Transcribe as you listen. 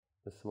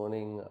This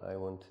morning I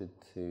wanted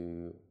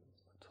to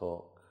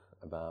talk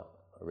about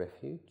a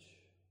refuge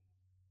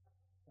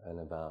and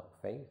about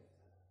faith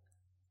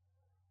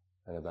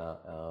and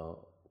about our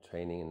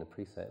training in the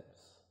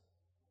precepts.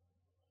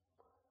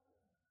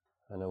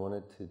 And I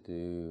wanted to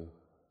do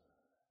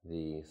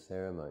the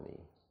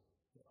ceremony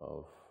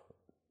of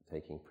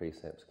taking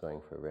precepts, going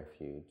for a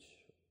refuge,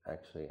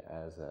 actually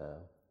as a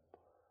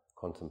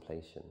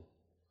contemplation.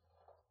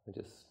 I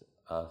just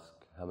ask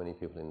how many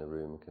people in the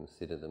room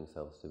consider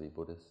themselves to be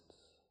Buddhists.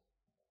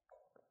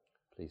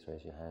 Please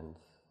raise your hands.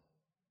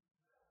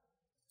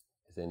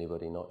 Is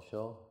anybody not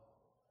sure?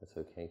 That's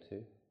okay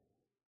too.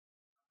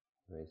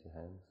 Raise your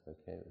hands.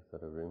 Okay, we've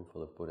got a room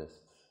full of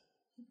Buddhists.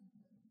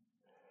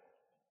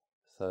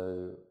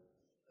 So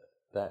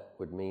that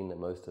would mean that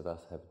most of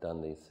us have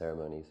done these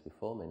ceremonies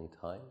before many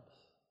times.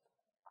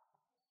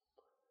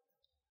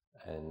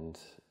 And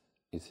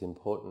it's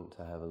important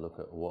to have a look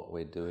at what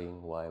we're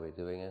doing, why we're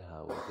doing it,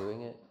 how we're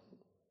doing it.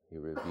 We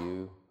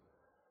review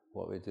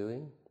what we're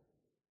doing,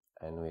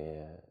 and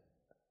we're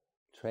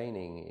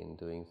training in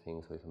doing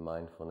things with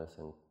mindfulness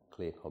and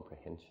clear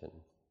comprehension.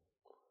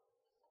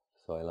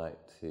 So I like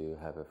to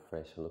have a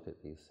fresh look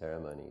at these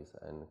ceremonies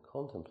and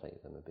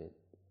contemplate them a bit,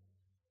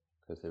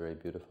 because they're very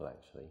beautiful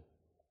actually.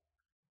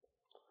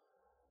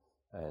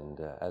 And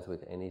as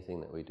with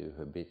anything that we do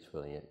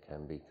habitually, it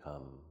can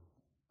become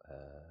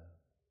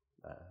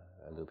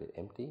a little bit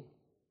empty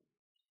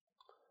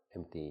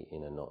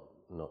in a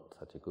not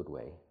such a good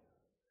way.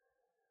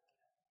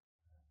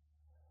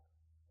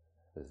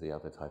 There's the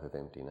other type of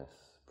emptiness,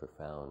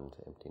 profound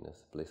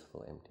emptiness,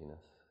 blissful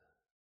emptiness.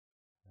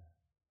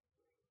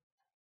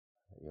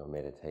 Your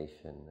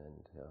meditation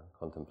and your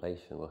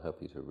contemplation will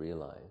help you to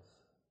realize.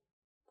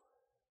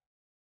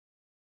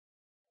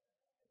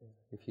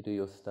 If you do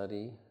your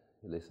study,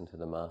 you listen to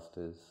the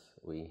masters,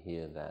 we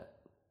hear that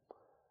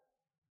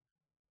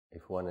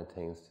if one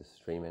attains to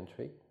stream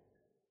entry,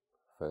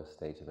 first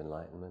stage of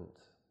enlightenment,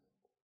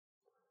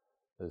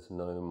 there's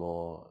no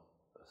more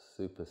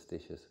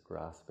superstitious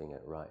grasping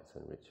at rites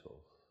and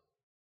rituals.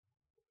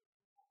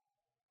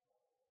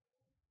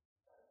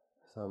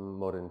 Some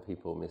modern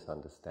people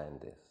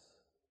misunderstand this.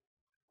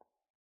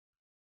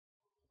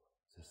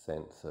 It's a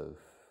sense of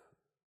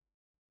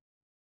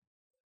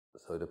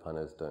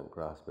Sotapannas don't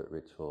grasp at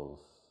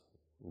rituals,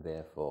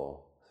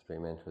 therefore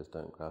stream enterers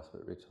don't grasp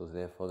at rituals,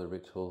 therefore the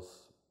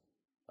rituals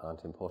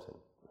aren't important.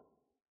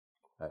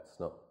 That's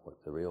not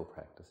what the real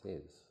practice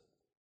is.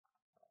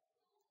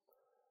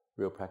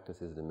 Real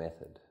practice is the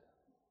method.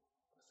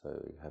 So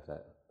you have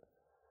that,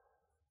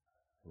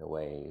 in a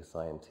way,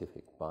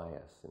 scientific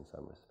bias in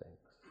some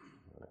respects.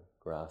 You know,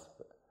 grasp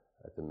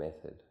at the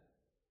method.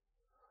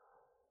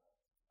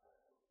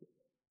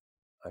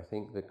 I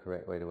think the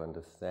correct way to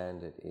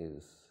understand it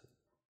is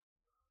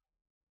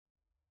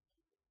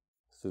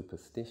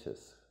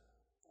superstitious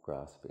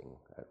grasping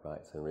at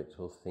rites and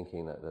rituals,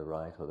 thinking that the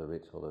rite or the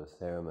ritual or the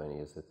ceremony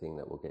is the thing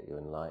that will get you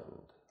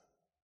enlightened.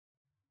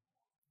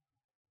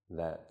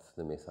 That's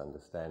the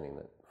misunderstanding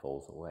that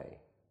falls away.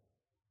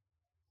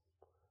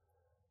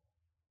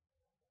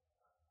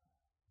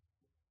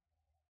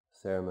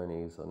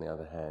 Ceremonies, on the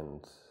other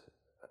hand,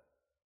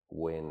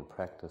 when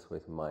practiced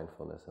with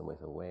mindfulness and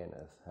with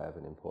awareness, have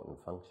an important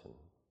function.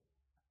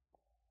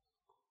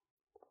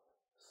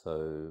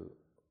 So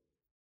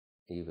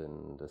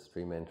even the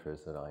stream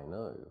enterers that I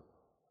know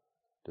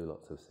do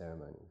lots of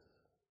ceremonies.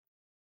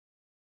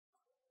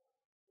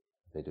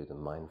 They do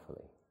them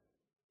mindfully.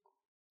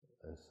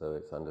 And so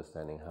it's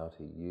understanding how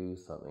to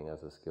use something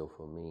as a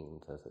skillful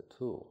means, as a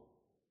tool,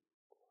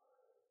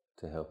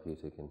 to help you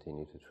to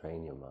continue to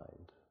train your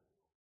mind.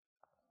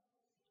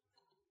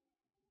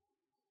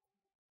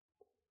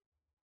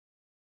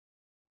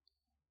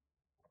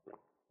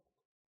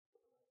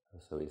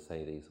 And so we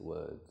say these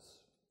words,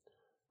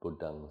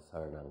 Buddhaṃ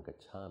saranam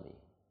gacchāmi.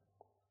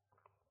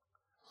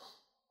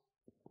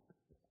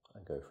 I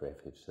go for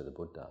refuge to the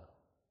Buddha.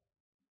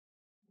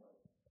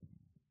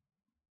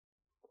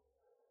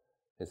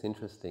 It's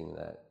interesting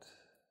that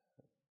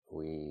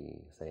we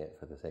say it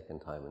for the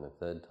second time and the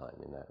third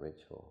time in that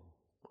ritual.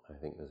 I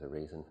think there's a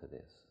reason for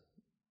this.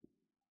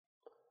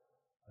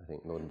 I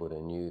think Lord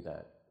Buddha knew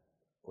that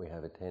we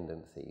have a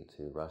tendency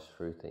to rush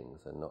through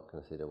things and not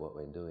consider what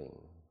we're doing.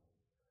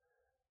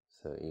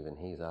 So even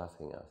he's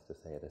asking us to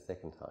say it a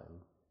second time,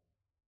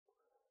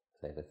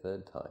 say it a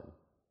third time.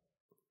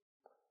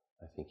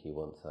 I think he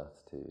wants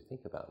us to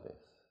think about this.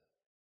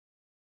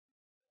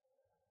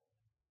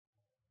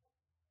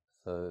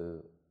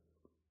 So,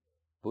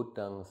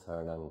 Buddhaṃ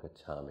saranam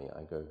gacchāmi,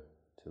 I go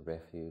to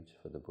refuge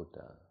for the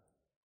Buddha.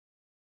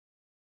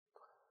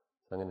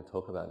 So I'm going to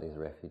talk about these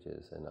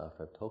refuges, and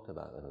after I've talked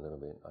about them a little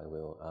bit, I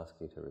will ask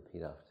you to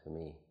repeat after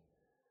me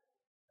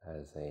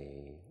as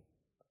a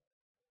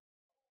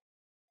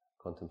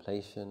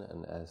contemplation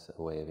and as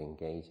a way of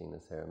engaging the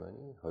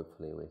ceremony,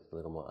 hopefully with a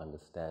little more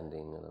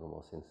understanding, a little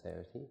more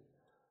sincerity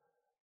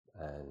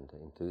and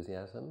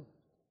enthusiasm,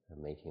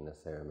 and making the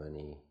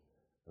ceremony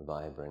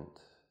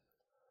vibrant,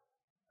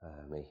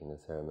 making the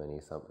ceremony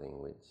something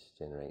which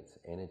generates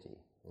energy,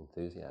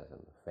 enthusiasm,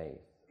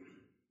 faith,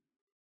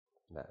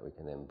 that we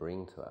can then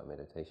bring to our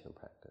meditation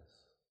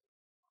practice.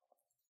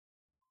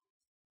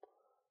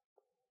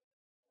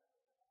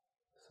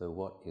 So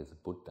what is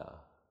Buddha?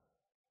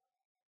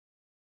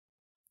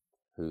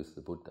 Who's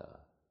the Buddha?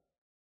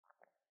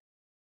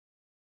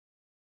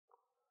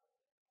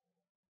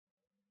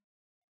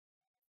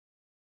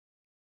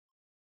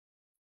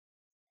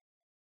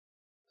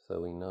 So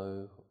we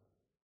know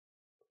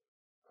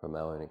from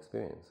our own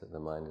experience that the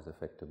mind is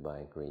affected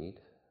by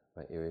greed,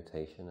 by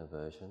irritation,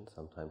 aversion,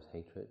 sometimes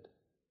hatred.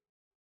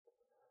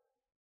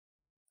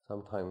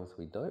 Sometimes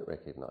we don't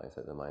recognize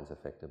that the mind's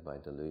affected by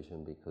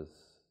delusion because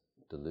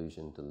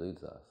delusion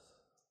deludes us.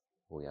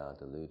 We are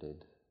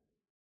deluded.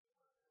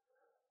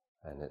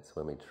 And it's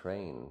when we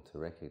train to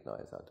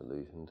recognize our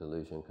delusion,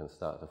 delusion can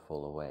start to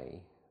fall away.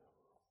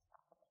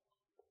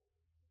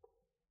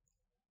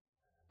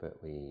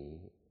 But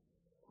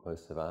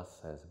most of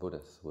us as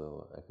Buddhists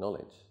will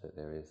acknowledge that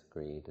there is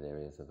greed, there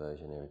is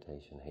aversion,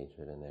 irritation,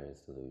 hatred, and there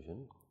is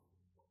delusion.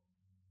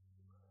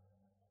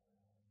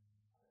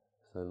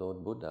 So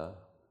Lord Buddha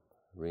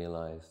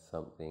realized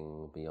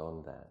something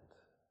beyond that.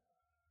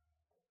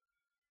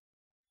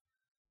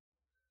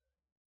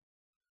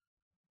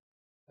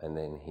 And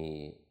then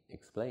he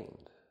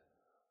explained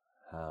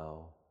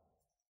how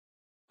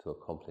to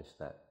accomplish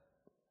that,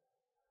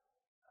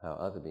 how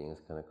other beings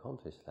can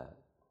accomplish that.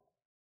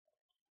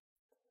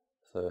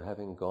 So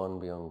having gone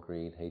beyond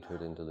greed,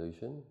 hatred and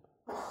delusion,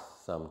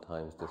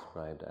 sometimes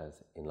described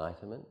as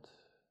enlightenment,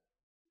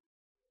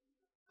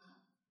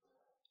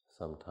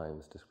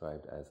 sometimes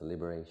described as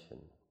liberation.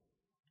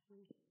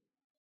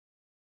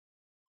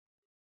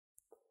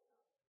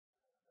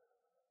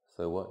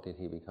 So what did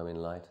he become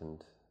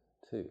enlightened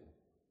to?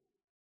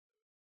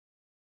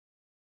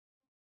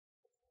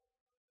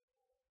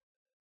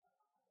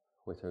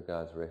 With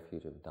regards to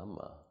refuge of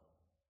Dhamma,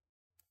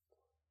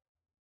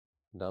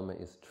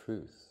 Dhamma is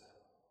truth,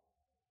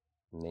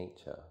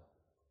 nature.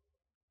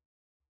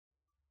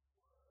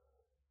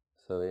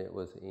 So it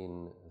was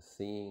in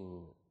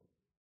seeing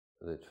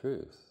the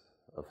truth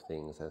of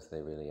things as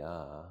they really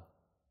are,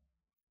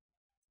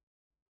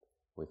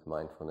 with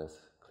mindfulness,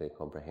 clear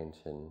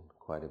comprehension,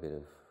 quite a bit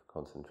of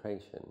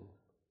concentration,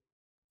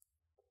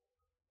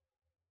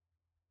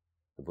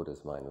 the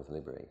Buddha's mind was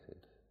liberated.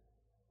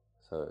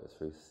 So it's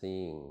through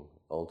seeing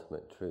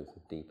ultimate truth,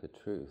 deeper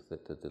truth,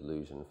 that the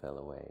delusion fell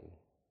away.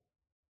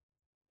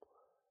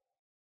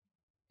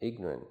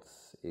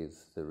 Ignorance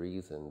is the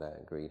reason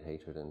that greed,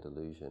 hatred and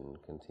delusion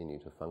continue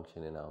to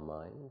function in our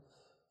minds.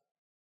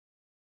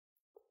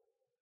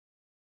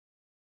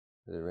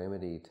 The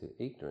remedy to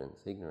ignorance,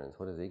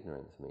 what does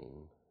ignorance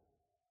mean?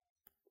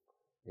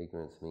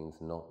 Ignorance means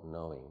not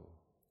knowing.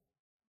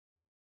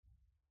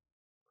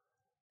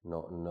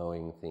 Not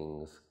knowing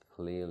things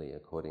clearly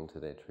according to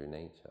their true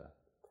nature.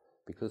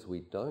 Because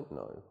we don't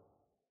know,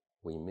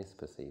 we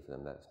misperceive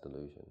them, that's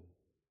delusion.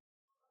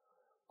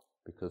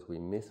 Because we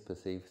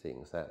misperceive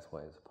things, that's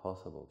why it's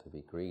possible to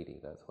be greedy,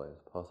 that's why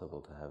it's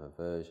possible to have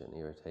aversion,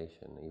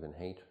 irritation, even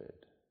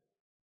hatred.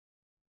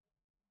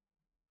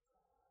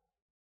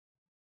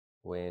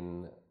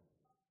 When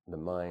the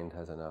mind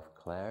has enough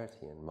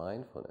clarity and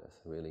mindfulness,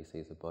 really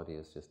sees a body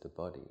as just a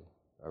body,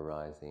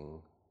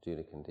 arising due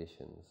to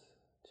conditions,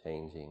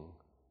 changing,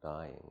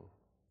 dying,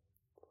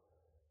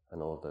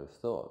 and all of those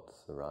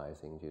thoughts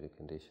arising due to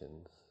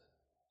conditions,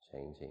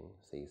 changing,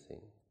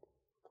 ceasing.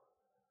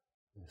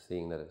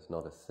 Seeing that it's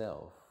not a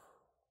self,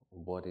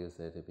 what is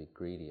there to be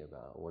greedy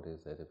about? What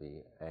is there to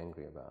be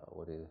angry about?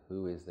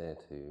 Who is there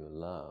to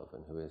love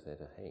and who is there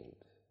to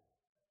hate?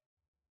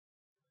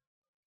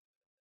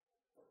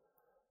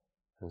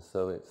 And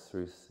so it's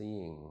through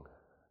seeing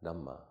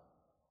Dhamma,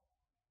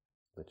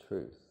 the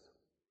truth,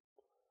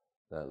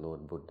 that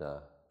Lord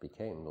Buddha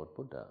became Lord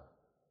Buddha,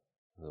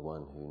 the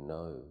one who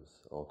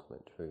knows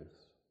ultimate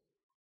truth.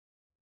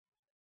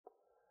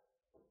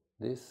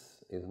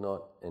 This is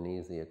not an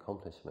easy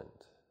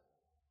accomplishment.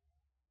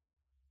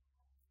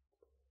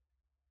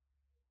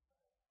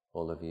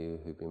 All of you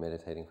who've been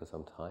meditating for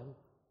some time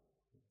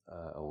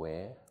are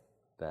aware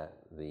that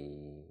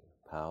the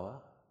power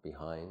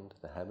behind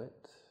the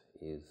habit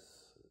is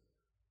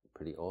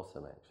pretty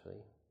awesome,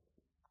 actually.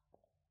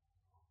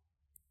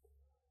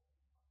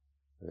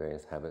 The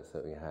various habits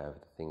that we have,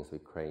 the things we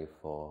crave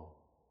for,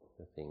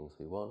 the things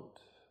we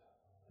want,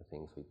 the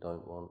things we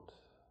don't want.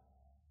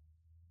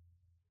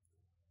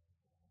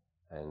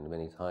 And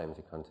many times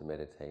you come to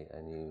meditate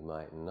and you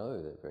might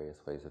know that various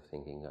ways of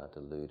thinking are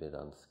deluded,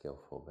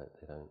 unskillful, but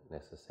they don't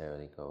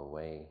necessarily go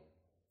away.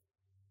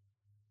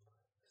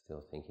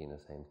 Still thinking the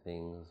same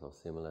things or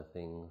similar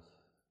things.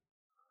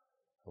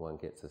 One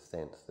gets a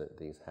sense that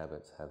these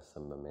habits have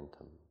some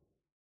momentum.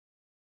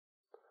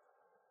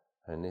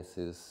 And this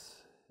is,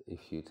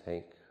 if you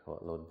take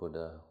what Lord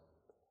Buddha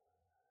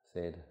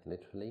said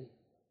literally,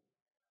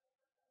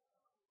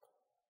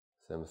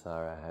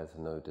 samsara has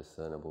no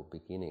discernible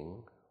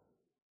beginning.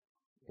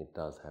 It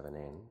does have an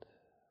end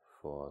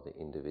for the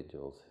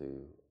individuals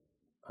who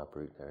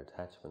uproot their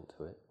attachment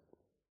to it.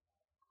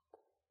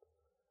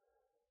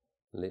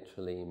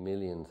 Literally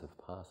millions of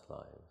past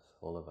lives,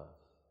 all of us.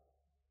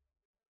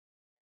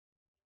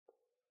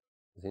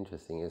 It's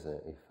interesting, isn't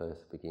it? We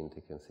first begin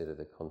to consider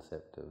the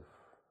concept of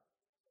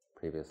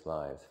previous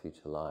lives,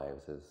 future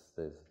lives, as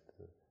there's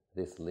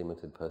this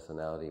limited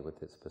personality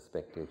with its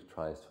perspective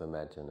tries to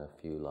imagine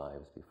a few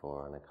lives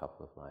before and a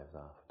couple of lives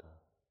after.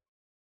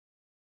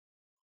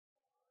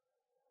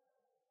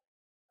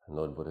 And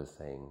Lord Buddha's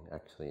saying,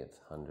 actually it's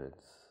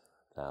hundreds,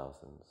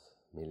 thousands,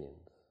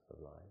 millions of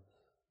lives.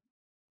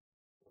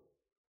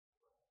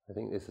 I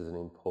think this is an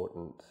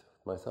important,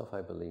 myself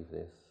I believe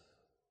this,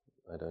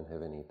 I don't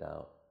have any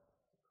doubt.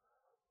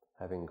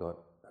 Having got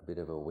a bit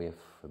of a whiff,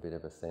 a bit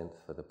of a sense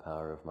for the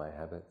power of my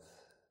habits,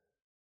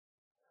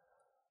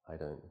 I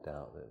don't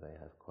doubt that they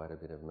have quite a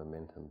bit of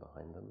momentum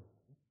behind them.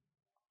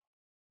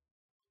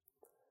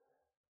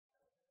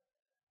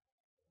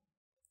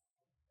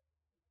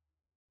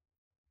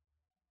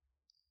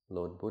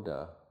 Lord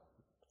Buddha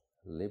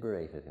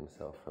liberated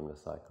himself from the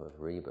cycle of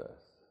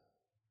rebirth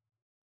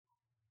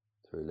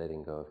through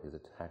letting go of his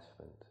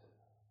attachment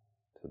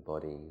to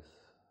bodies,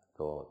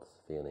 thoughts,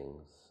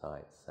 feelings,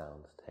 sights,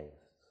 sounds, tastes.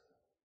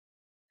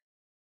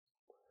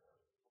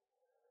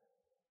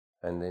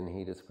 And then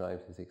he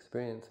described his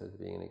experience as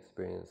being an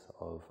experience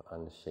of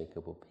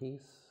unshakable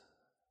peace,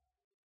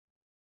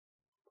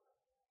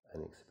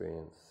 an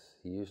experience,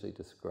 he usually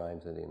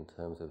describes it in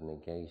terms of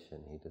negation,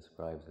 he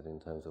describes it in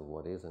terms of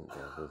what isn't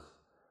there. There's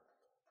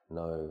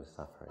no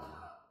suffering,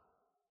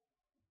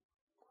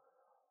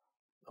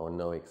 or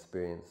no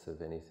experience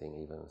of anything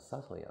even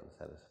subtly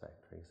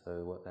unsatisfactory.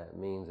 So what that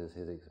means is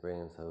his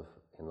experience of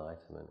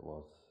enlightenment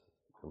was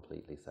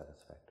completely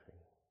satisfactory,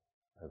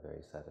 a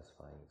very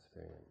satisfying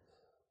experience.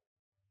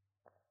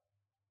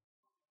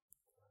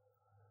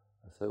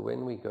 So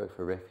when we go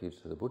for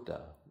refuge to the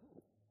Buddha,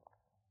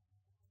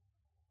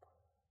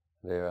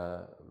 there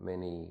are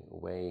many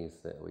ways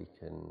that we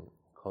can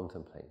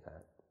contemplate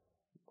that,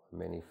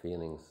 many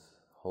feelings,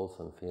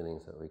 wholesome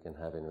feelings that we can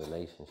have in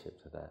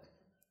relationship to that.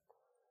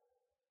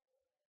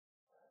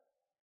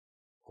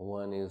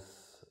 One is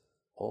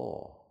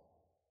awe.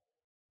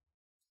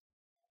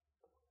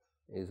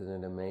 Isn't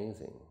it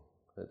amazing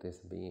that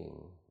this being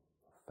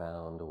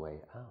found a way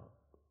out?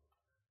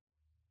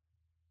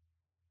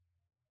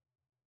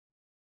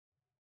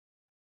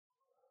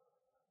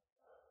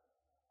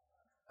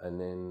 And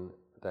then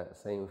that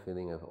same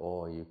feeling of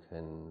awe you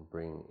can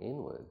bring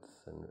inwards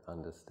and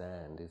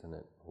understand, isn't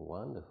it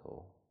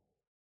wonderful?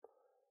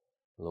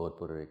 Lord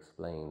Buddha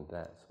explained,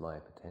 that's my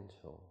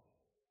potential.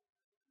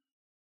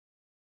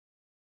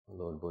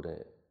 Lord Buddha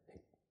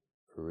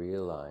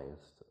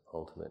realized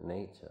ultimate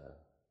nature,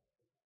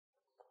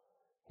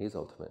 his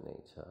ultimate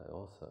nature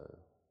also,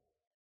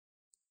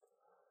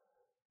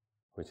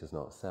 which is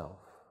not self.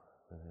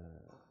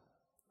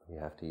 We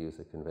have to use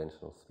a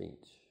conventional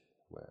speech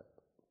where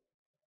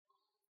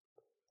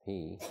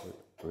he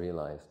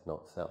realized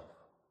not self.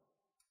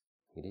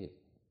 He did.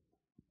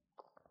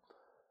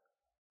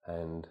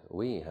 And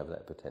we have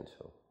that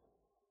potential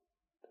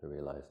to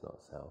realize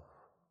not self.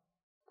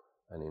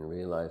 And in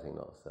realizing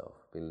not self,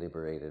 be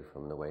liberated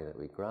from the way that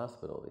we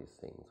grasp at all these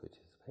things, which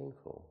is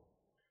painful.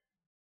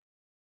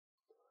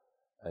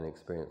 And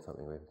experience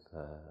something with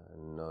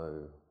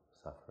no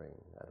suffering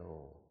at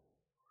all.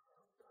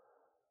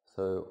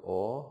 So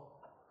awe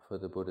for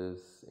the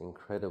Buddha's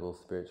incredible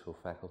spiritual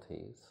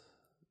faculties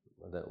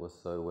that was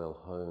so well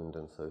honed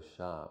and so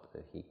sharp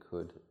that he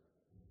could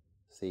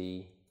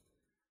see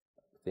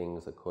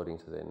things according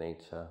to their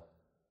nature.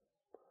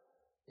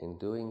 In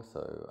doing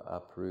so,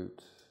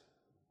 uproot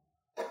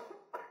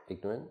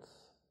ignorance,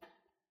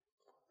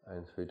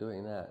 and through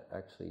doing that,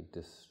 actually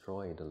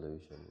destroy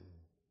delusion.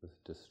 It was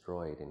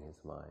destroyed in his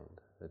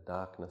mind. The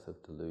darkness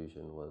of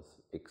delusion was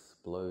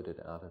exploded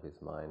out of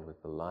his mind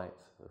with the light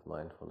of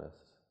mindfulness,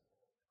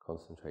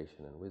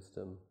 concentration and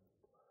wisdom,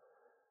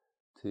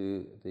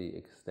 to the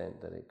extent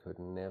that it could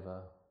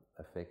never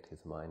affect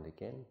his mind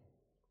again.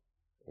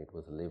 It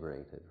was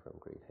liberated from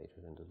greed,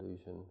 hatred and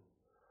delusion.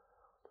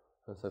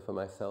 And so for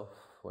myself,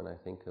 when I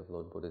think of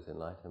Lord Buddha's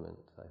enlightenment,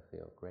 I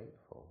feel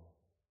grateful.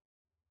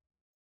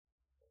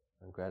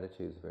 And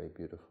gratitude is a very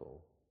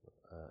beautiful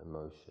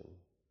emotion.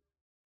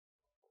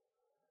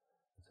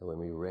 So when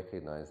we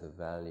recognize the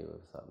value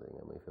of something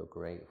and we feel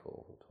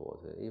grateful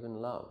towards it,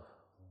 even love,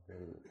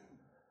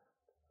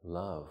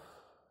 love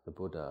the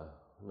Buddha,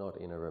 not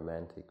in a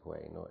romantic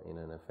way, not in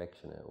an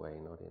affectionate way,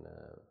 not in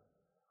a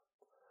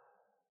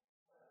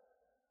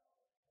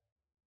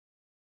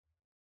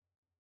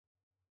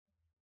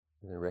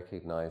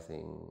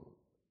recognizing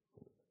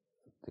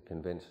the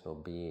conventional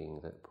being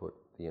that put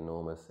the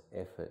enormous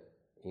effort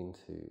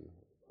into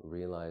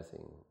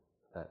realizing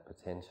that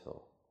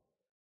potential.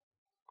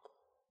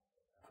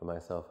 For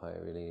myself, I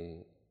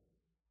really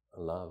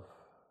love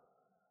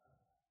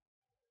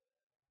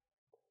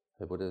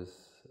the Buddha's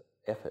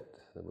effort,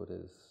 the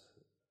Buddha's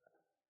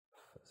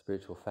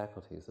spiritual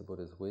faculties, the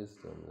Buddha's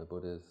wisdom, the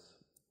Buddha's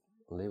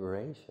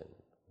liberation.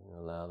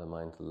 Allow the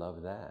mind to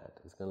love that.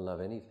 It's going to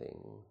love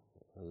anything.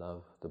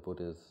 Love the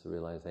Buddha's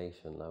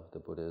realization, love the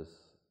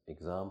Buddha's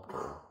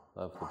example,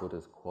 love the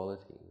Buddha's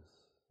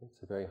qualities.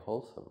 It's very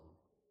wholesome,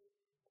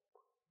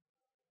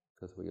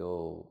 because we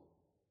all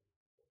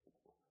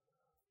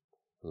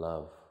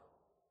love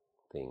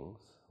things.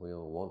 We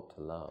all want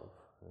to love.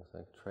 It's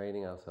like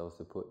training ourselves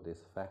to put this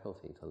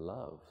faculty to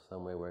love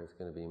somewhere where it's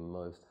going to be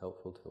most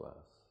helpful to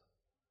us.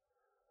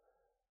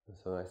 And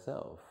so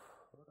myself,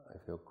 I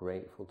feel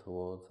grateful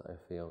towards, I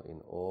feel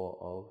in awe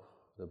of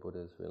the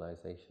Buddha's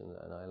realization,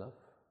 and I love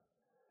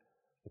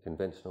the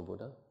conventional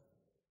Buddha.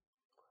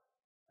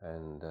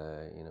 And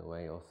in a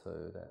way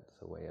also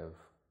that's a way of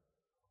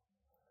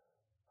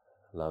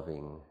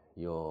loving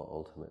your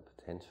ultimate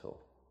potential.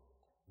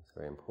 It's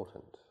very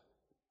important.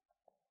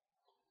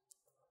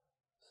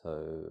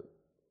 So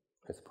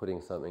it's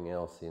putting something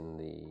else in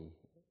the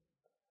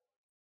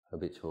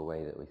habitual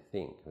way that we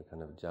think. We're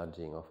kind of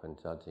often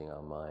judging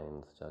our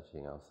minds,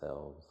 judging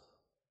ourselves,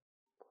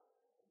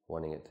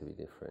 wanting it to be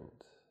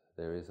different.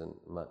 There isn't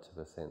much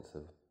of a sense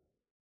of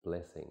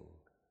blessing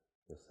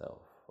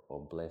yourself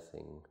or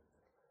blessing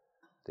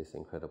this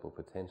incredible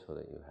potential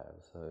that you have.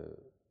 So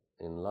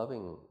in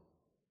loving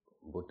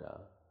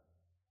Buddha,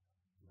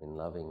 in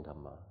loving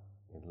Dhamma,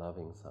 in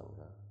loving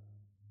Sangha,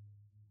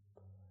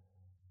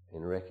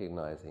 in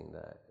recognizing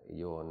that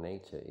your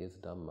nature is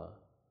Dhamma,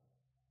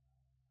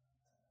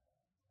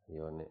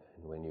 and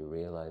when you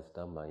realize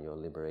Dhamma, your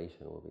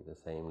liberation will be the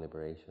same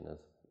liberation as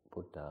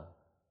Buddha.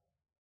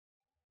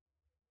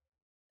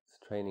 It's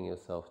training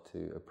yourself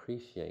to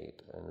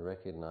appreciate and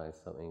recognize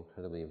something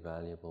incredibly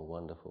valuable,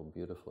 wonderful,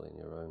 beautiful in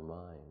your own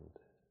mind.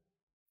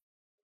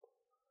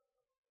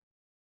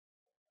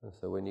 And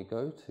so when you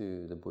go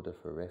to the Buddha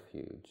for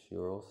refuge,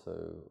 you're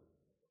also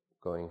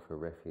going for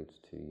refuge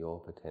to your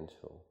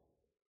potential.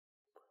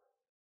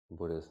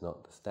 Buddha is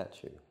not the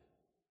statue.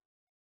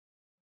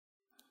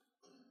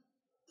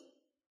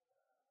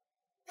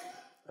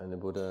 And the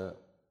Buddha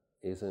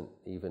isn't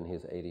even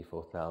his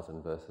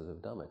 84,000 verses of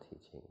Dhamma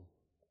teaching.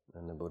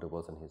 And the Buddha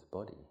wasn't his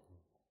body.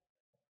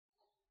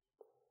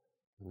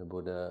 And the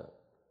Buddha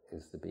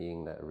is the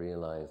being that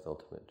realized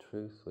ultimate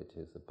truth, which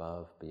is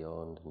above,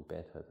 beyond, and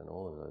better than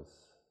all of those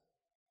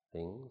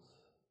things.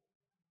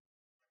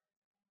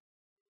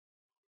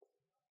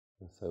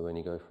 And so when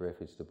you go for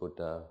refuge to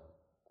Buddha,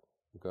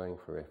 you're going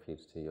for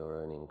refuge to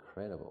your own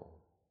incredible,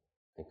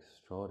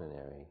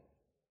 extraordinary,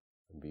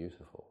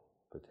 beautiful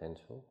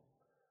potential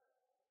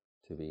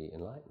to be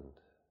enlightened,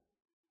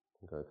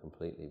 and go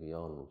completely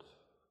beyond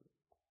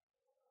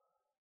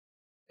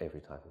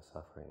every type of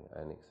suffering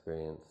and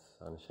experience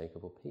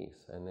unshakable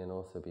peace, and then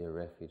also be a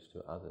refuge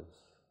to others.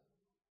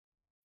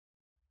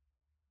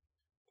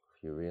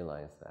 If you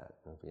realize that,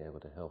 you'll be able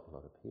to help a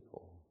lot of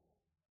people.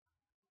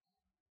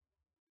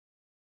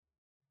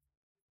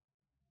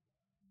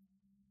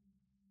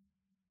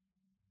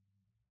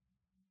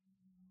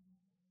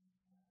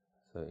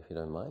 So if you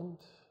don't mind,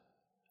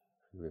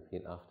 you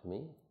repeat after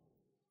me.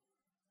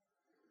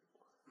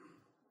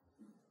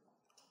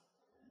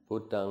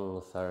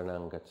 Buddhaṃ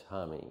saranang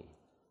gacchāmi.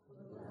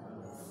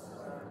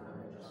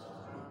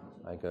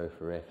 I go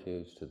for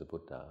refuge to the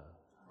Buddha.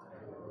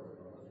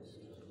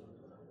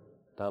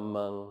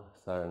 Dhammang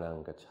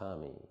saranang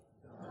gacchāmi.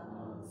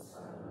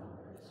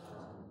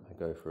 I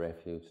go for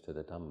refuge to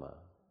the Dhamma.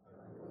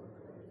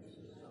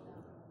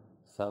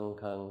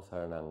 Sanghang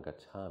saranang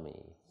gacchāmi.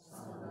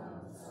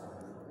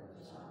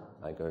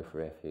 I go for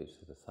refuge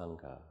to the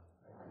Sangha.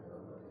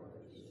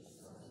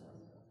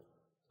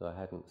 So I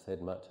hadn't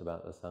said much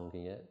about the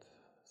Sangha yet.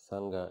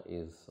 Sangha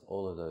is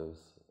all of those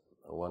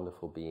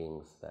wonderful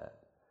beings that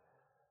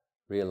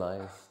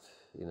realized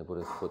in the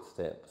Buddha's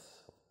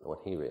footsteps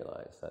what he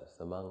realized. That's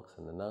the monks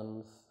and the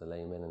nuns, the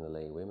laymen and the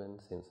laywomen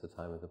since the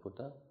time of the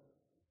Buddha.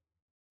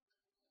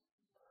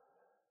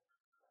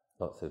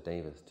 Lots of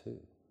devas too.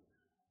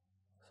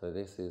 So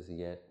this is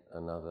yet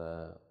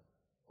another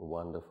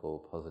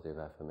wonderful positive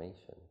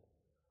affirmation.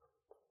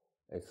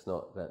 It's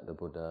not that the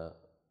Buddha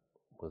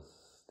was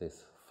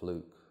this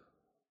fluke,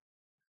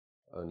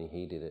 only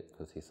he did it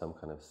because he's some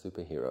kind of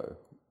superhero.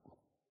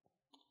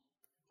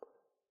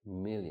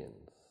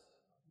 Millions,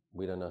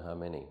 we don't know how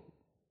many.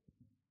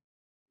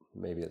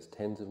 Maybe it's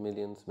tens of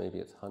millions, maybe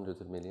it's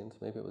hundreds of millions,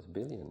 maybe it was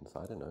billions,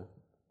 I don't know.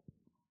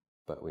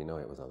 But we know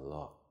it was a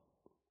lot.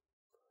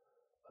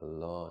 A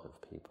lot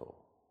of people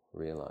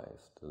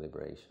realized the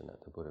liberation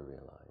that the Buddha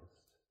realized.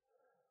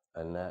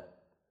 And that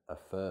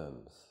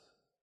affirms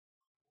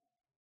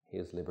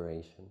his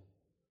liberation,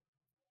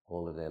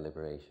 all of their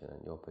liberation,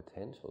 and your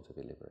potential to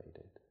be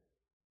liberated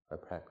by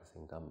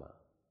practicing Dhamma.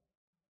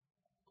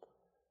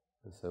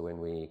 And so when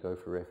we go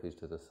for refuge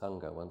to the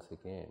Sangha, once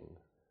again,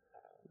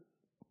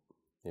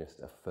 just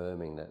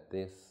affirming that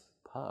this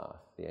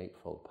path, the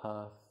Eightfold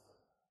Path,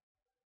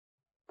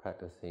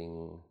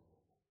 practicing,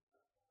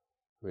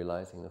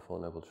 realizing the Four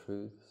Noble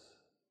Truths,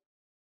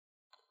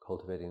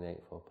 cultivating the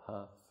Eightfold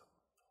Path,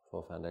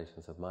 Four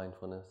Foundations of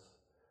Mindfulness,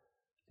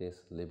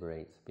 this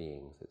liberates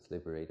beings. It's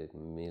liberated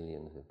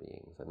millions of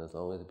beings. And as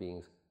long as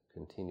beings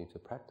continue to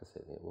practice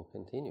it, it will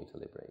continue to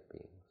liberate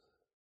beings.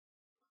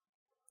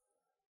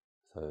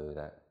 So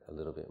that a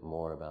little bit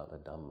more about the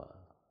Dhamma,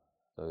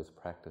 those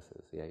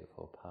practices, the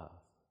Eightfold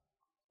Path.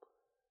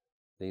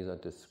 These are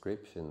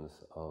descriptions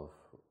of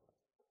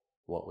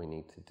what we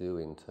need to do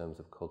in terms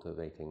of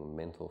cultivating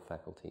mental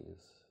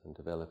faculties and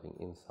developing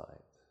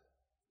insight.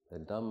 The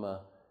Dhamma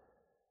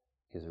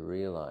is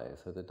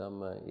realized. So the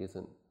Dhamma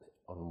isn't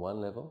on one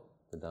level.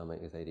 The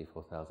Dhamma is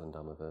 84,000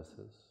 Dhamma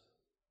verses,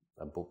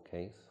 a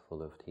bookcase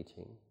full of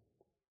teaching.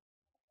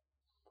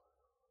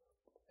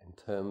 In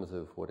terms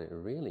of what it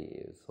really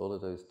is, all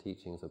of those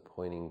teachings are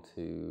pointing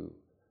to,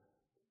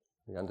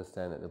 we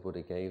understand that the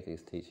Buddha gave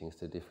these teachings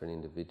to different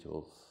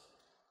individuals.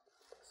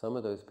 Some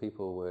of those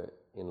people were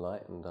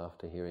enlightened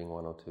after hearing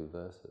one or two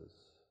verses.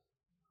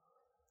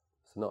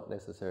 It's not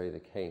necessarily the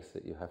case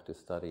that you have to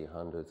study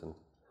hundreds and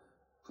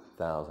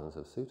thousands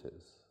of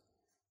suttas.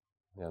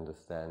 We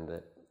understand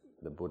that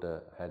the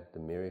Buddha had the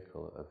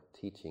miracle of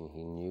teaching.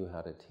 He knew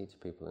how to teach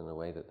people in a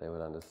way that they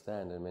would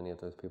understand, and many of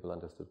those people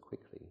understood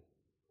quickly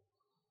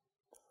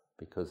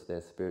because their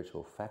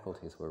spiritual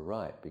faculties were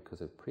right because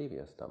of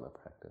previous Dhamma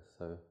practice.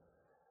 So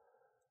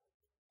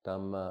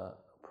Dhamma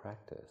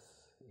practice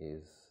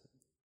is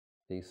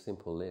these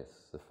simple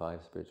lists, the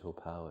 5 spiritual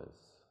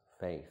powers: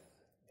 faith,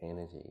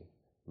 energy,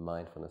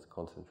 mindfulness,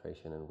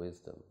 concentration and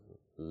wisdom,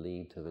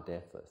 lead to the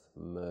deathless,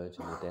 merge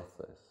in the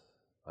deathless.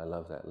 I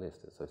love that list,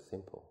 it's so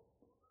simple.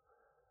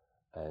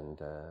 And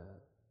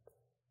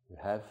you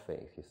have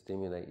faith, you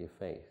stimulate your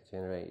faith,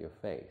 generate your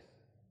faith,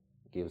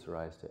 gives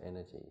rise to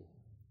energy,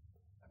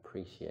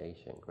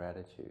 appreciation,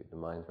 gratitude. The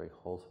mind's very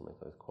wholesome with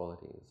those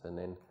qualities. And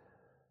then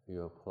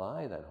you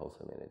apply that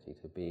wholesome energy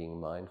to being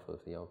mindful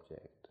of the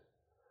object.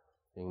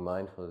 Being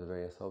mindful of the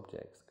various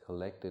objects,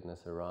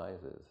 collectedness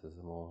arises.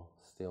 There's more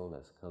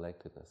stillness,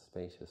 collectedness,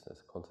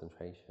 spaciousness,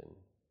 concentration.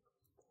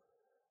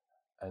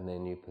 And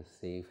then you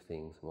perceive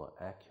things more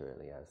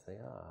accurately as they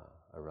are,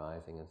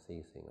 arising and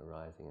ceasing,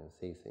 arising and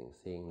ceasing.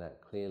 Seeing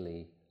that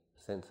clearly,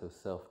 sense of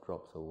self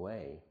drops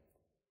away,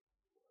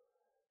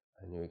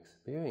 and you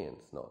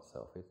experience not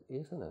self. It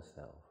isn't a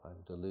self.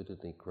 I'm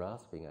deludedly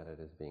grasping at it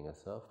as being a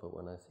self, but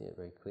when I see it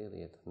very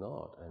clearly, it's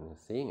not. And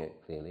seeing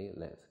it clearly, it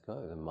lets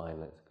go. The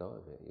mind lets go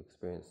of it. You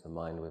experience the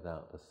mind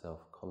without the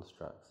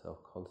self-construct,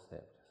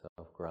 self-concept,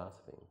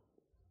 self-grasping.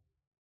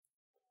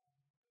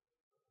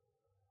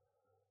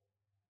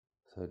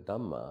 So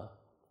Dhamma,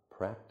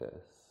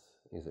 practice,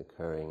 is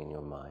occurring in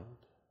your mind,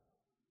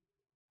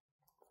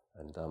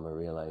 and Dhamma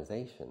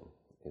realization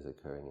is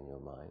occurring in your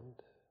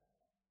mind.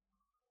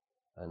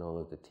 And all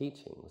of the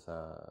teachings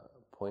are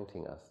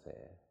pointing us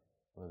there.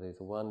 One of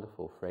these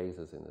wonderful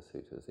phrases in the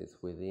sutras,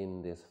 it's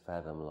within this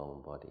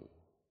fathom-long body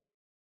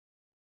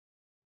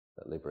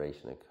that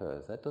liberation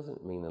occurs. That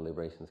doesn't mean the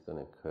liberation is going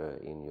to occur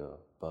in your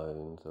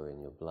bones or in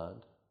your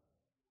blood.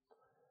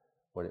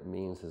 What it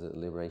means is that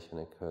liberation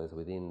occurs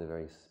within the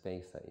very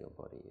space that your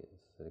body is.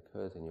 It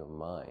occurs in your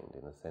mind,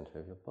 in the center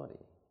of your body.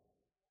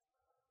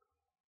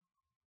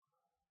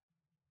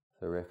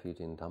 So refuge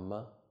in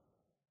Dhamma,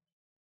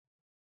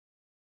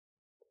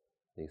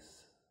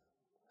 these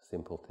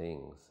simple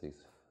things,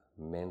 these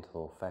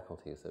mental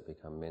faculties that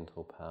become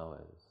mental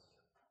powers,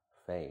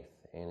 faith,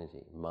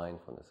 energy,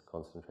 mindfulness,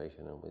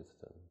 concentration and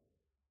wisdom,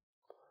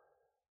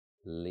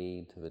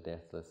 lead to the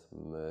deathless,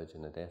 merge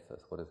in the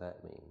deathless. What does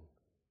that mean?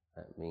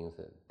 That means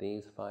that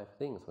these 5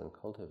 things, when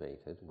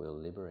cultivated, will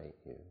liberate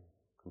you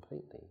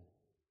completely.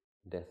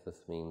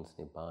 Deathless means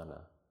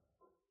nibbana,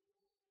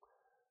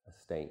 a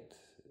state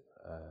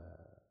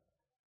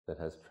that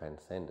has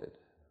transcended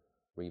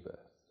rebirth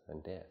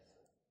and death.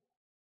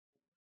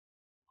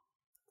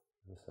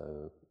 And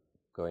so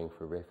going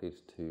for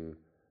refuge to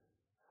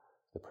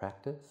the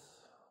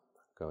practice,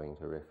 going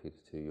to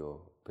refuge to your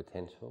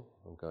potential,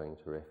 and going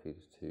to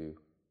refuge to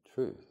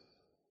truth.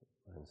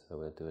 And so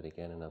we'll do it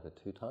again another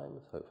 2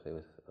 times, hopefully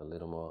with a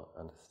little more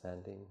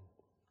understanding.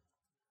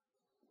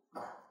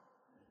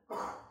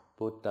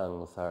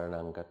 Buddhaṃ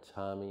saranam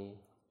gacchami.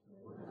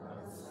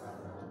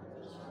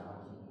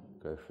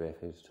 Go for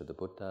refuge to the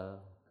Buddha.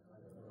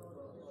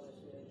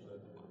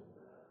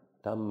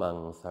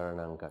 Dhammaṃ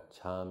saranam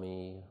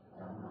gacchami.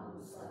 I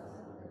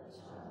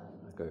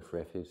go for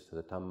refuge to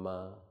the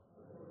Dhamma.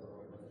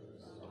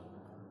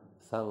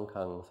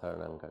 Sanghaṃ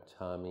saranam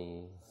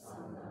gacchami.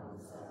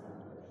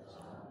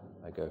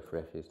 I go for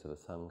refuge to the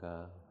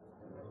Sangha.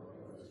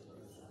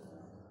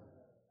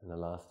 And the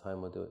last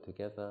time we'll do it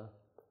together.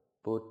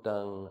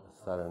 Buddhaṃ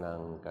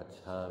saranam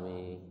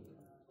gacchami.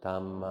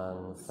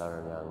 Dhammaṃ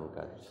saranam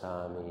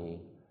gacchami.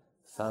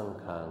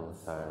 Sanghaṃ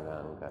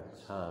saranam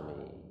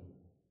gacchami.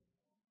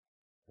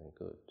 Very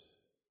good.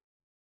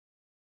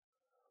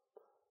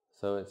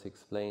 So it's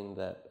explained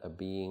that a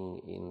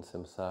being in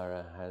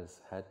samsara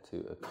has had to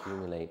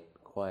accumulate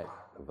quite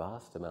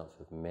vast amounts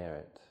of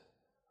merit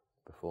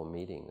before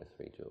meeting the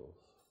 3 jewels.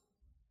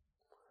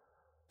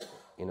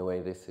 In a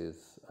way, this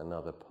is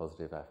another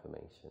positive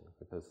affirmation,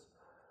 because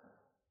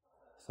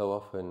so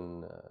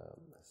often,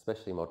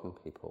 especially modern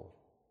people,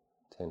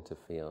 tend to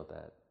feel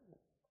that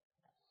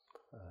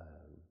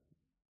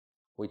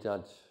we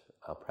judge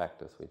our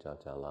practice, we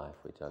judge our life,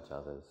 we judge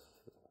others.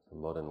 The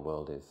modern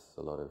world is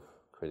a lot of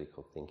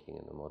critical thinking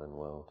in the modern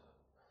world.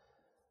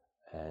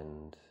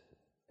 And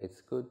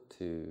it's good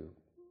to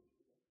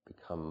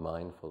become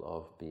mindful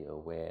of, be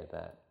aware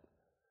that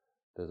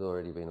there's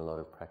already been a lot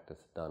of practice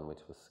done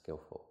which was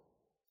skillful.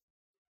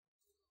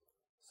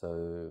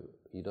 So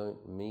you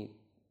don't meet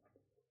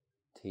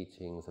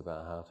teachings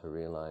about how to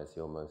realize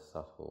your most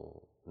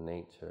subtle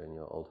nature and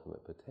your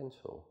ultimate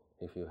potential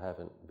if you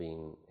haven't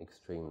been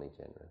extremely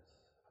generous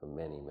for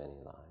many, many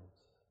lives.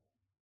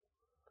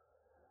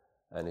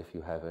 And if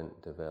you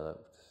haven't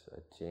developed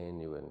a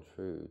genuine,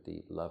 true,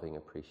 deep, loving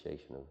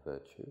appreciation of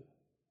virtue,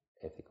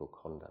 ethical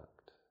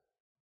conduct.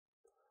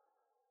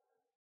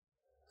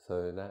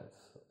 So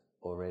that's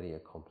already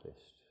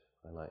accomplished.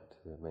 I like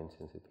to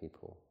mention to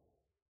people,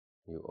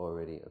 you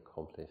already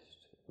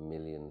accomplished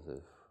millions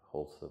of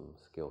wholesome,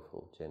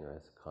 skillful,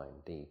 generous, kind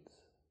deeds.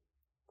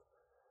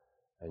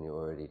 And you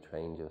already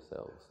trained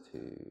yourselves to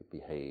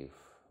behave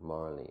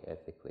morally,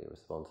 ethically,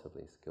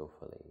 responsibly,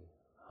 skillfully,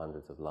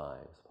 hundreds of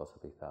lives,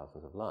 possibly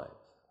thousands of lives.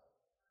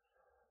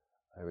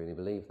 I really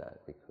believe that,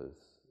 because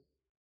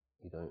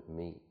you don't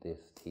meet this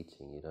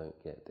teaching, you don't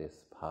get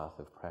this path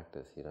of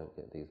practice, you don't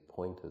get these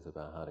pointers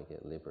about how to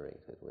get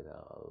liberated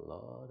without a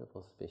lot of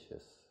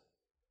auspicious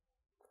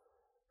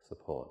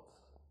supports.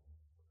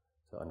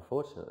 So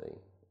unfortunately,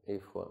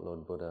 if what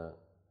Lord Buddha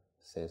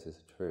says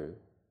is true,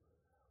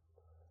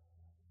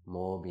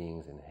 more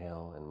beings in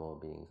hell and more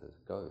beings as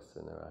ghosts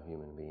than there are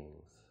human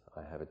beings,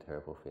 I have a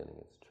terrible feeling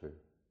it's true.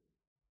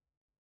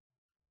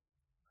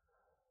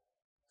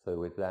 So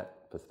with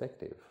that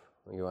perspective,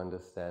 you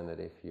understand that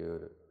if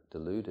you're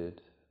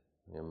deluded,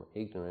 you're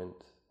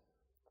ignorant,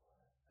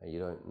 and you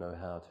don't know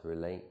how to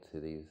relate to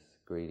these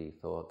greedy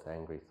thoughts,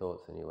 angry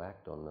thoughts, and you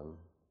act on them,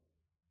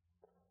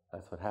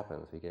 that's what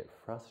happens. We get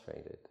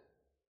frustrated.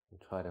 You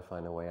try to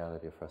find a way out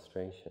of your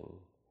frustration.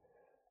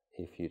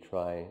 If you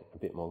try a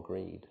bit more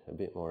greed, a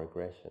bit more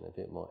aggression, a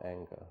bit more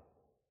anger,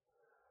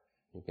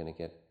 you're going to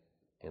get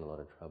in a lot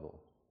of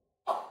trouble.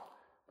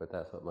 But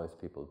that's what most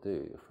people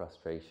do. The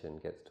frustration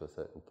gets to a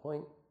certain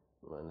point,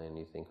 and then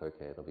you think,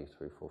 okay, it'll be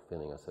through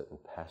fulfilling a certain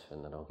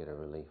passion that I'll get a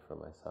relief from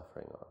my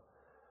suffering, or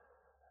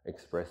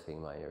expressing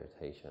my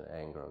irritation,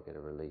 anger, I'll get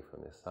a relief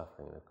from this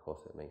suffering, and of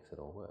course it makes it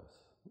all worse.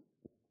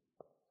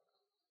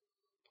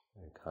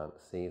 You can't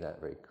see that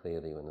very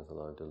clearly when there's a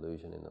lot of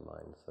delusion in the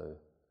mind. So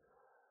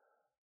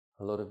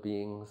a lot of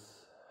beings,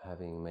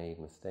 having made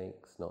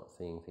mistakes, not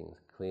seeing things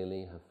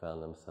clearly, have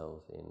found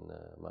themselves in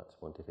a much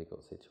more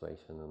difficult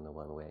situation than the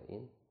one we're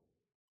in.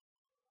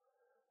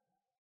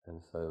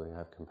 And so we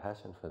have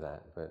compassion for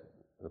that, but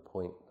the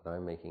point that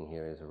I'm making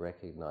here is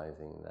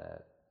recognizing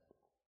that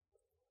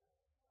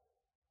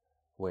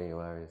where you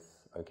are is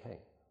okay.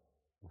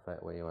 In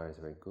fact, where you are is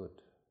very good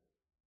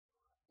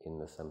in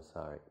the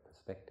samsaric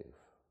perspective.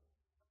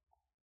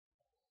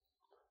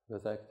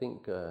 Because I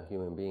think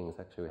human beings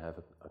actually have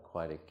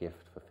quite a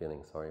gift for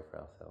feeling sorry for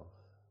ourselves.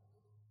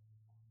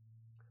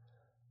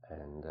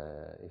 And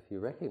if you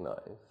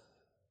recognize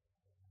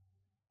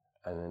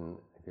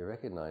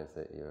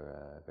that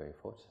you're very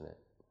fortunate,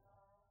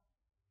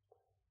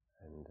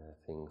 and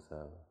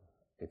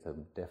it's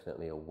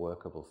definitely a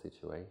workable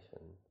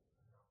situation,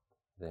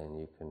 then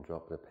you can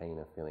drop the pain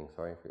of feeling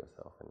sorry for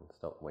yourself and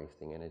stop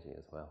wasting energy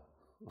as well.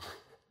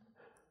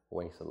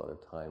 Waste a lot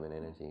of time and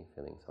energy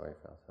feeling sorry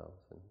for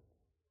ourselves. And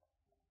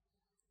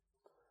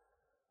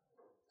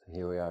so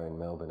here we are in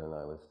Melbourne, and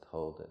I was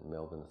told that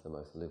Melbourne's the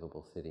most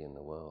livable city in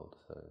the world,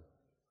 so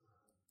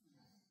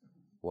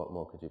what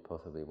more could you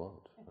possibly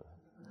want?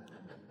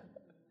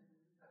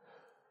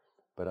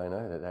 But I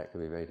know that that could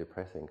be very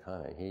depressing,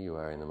 can't it? Here you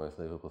are in the most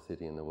livable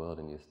city in the world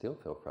and you still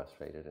feel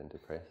frustrated and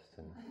depressed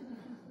and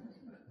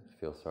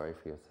feel sorry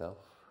for yourself.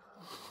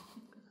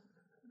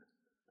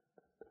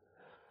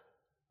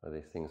 Well,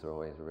 these things are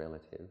always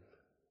relative.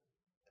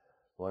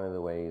 One of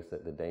the ways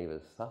that the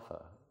devas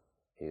suffer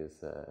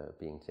is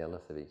being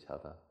jealous of each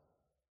other.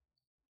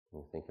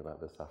 You think about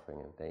the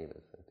suffering of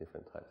devas,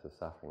 different types of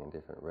suffering in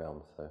different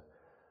realms. So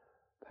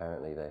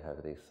apparently they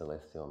have these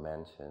celestial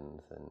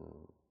mansions, and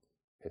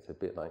it's a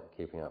bit like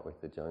keeping up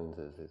with the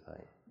Joneses. It's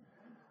like,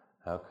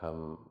 how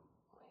come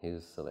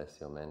his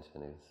celestial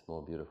mansion is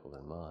more beautiful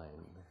than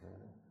mine?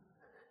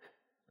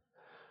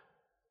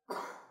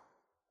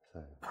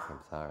 So,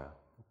 samsara.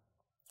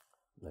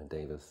 The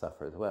devas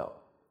suffer as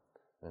well.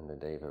 And the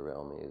deva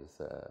realm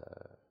is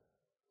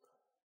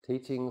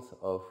teachings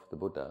of the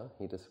Buddha.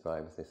 He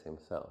describes this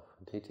himself.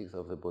 Teachings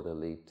of the Buddha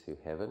lead to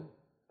heaven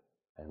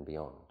and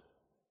beyond.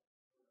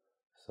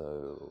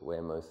 So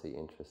we're mostly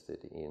interested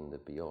in the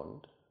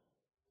beyond.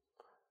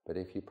 But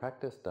if you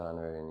practice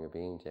dana and you're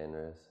being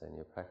generous and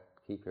you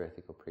keep your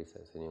ethical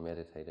precepts and you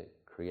meditate, it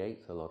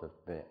creates a lot of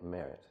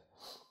merit.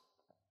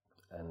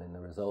 And then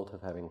the result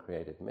of having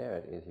created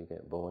merit is you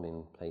get born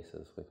in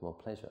places with more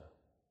pleasure,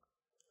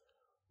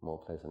 more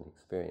pleasant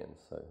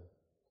experience. So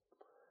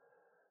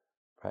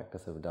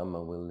practice of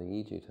Dhamma will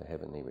lead you to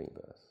heavenly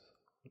rebirth,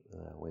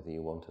 whether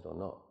you want it or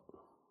not.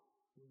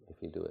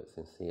 If you do it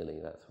sincerely,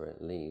 that's where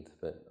it leads.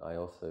 But I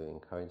also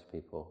encourage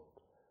people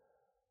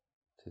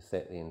to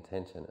set the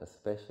intention,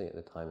 especially at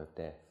the time of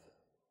death.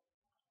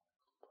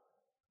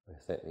 We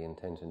set the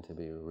intention to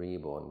be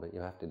reborn, but you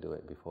have to do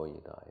it before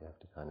you die. You have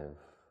to kind of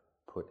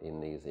put in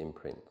these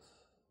imprints.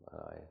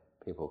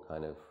 People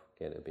kind of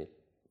get a bit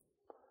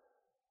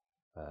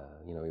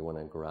we want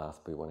to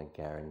grasp, we want a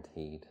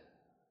guaranteed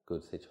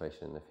good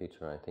situation in the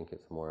future. I think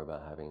it's more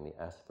about having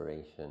the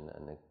aspiration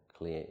and a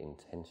clear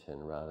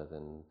intention rather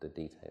than the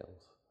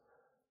details.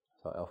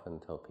 So I often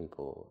tell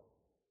people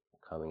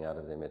coming out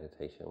of their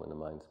meditation when the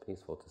mind's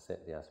peaceful to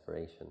set the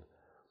aspiration.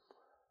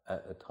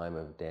 At the time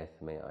of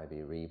death, may I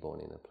be reborn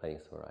in a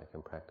place where I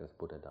can practice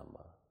Buddha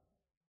Dhamma.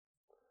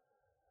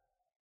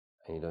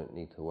 And you don't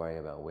need to worry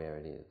about where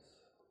it is.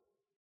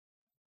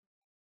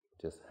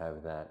 Just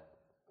have that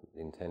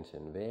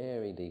intention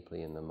very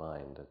deeply in the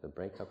mind at the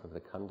breakup of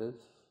the khandhas,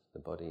 the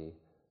body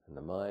and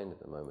the mind at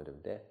the moment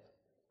of death.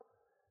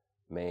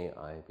 May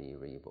I be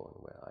reborn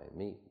where I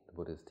meet the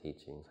Buddha's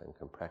teachings and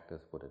can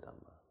practice Buddha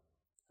Dhamma.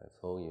 That's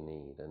all you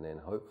need. And then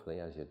hopefully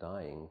as you're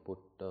dying,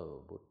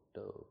 Buddho,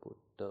 Buddho,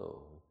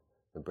 Buddho,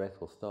 the breath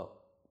will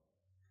stop.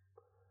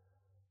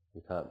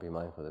 You can't be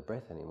mindful of the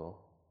breath anymore.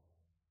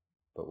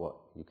 But what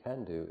you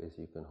can do is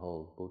you can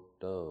hold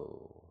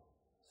Buddho,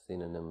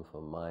 synonym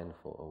for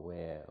mindful,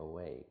 aware,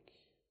 awake,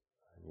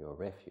 and your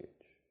refuge.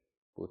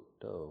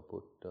 Buddho,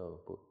 Buddho,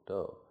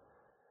 Buddho.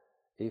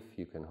 If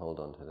you can hold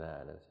on to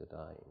that as you're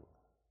dying.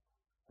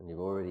 And you've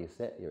already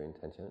set your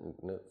intention.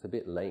 It's a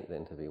bit late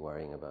then to be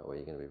worrying about where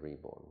you're going to be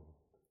reborn,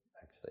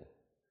 actually.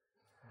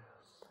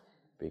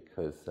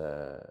 Because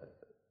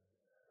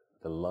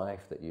the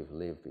life that you've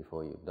lived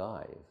before you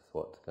die is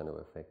what's going to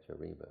affect your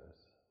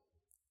rebirth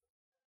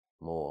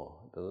more.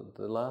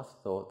 The last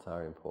thoughts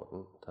are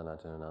important.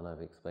 Ajahn,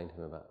 I've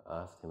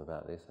asked him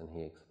about this, and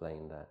he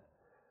explained that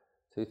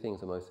two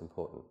things are most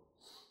important.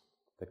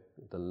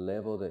 The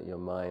level that your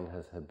mind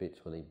has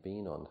habitually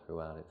been on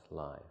throughout its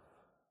life.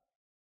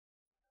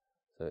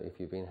 So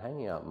if you've been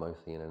hanging out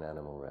mostly in an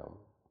animal realm,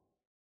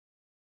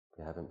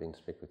 you haven't been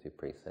strict with your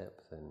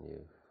precepts, and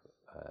you've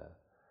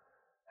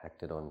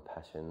acted on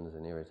passions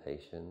and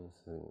irritations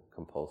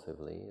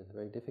compulsively, it's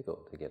very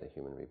difficult to get a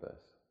human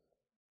rebirth.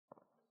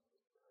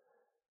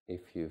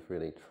 If you've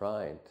really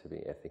tried to be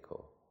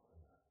ethical,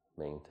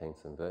 maintain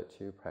some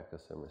virtue,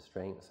 practice some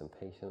restraint, some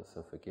patience,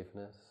 some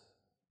forgiveness,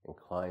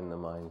 incline the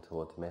mind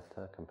towards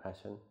metta,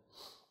 compassion,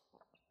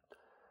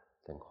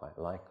 then quite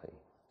likely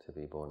to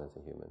be born as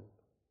a human.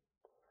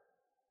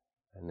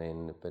 And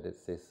then, but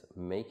it's this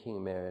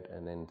making merit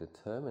and then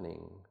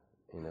determining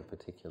in a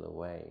particular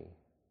way.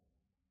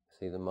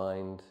 See, the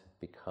mind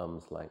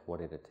becomes like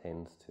what it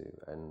attends to,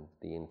 and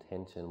the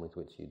intention with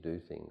which you do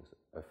things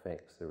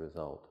affects the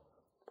result.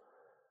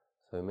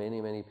 So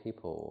many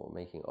people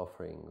making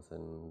offerings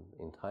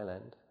in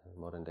Thailand,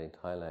 modern day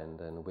Thailand,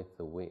 and with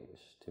the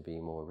wish to be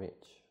more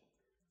rich.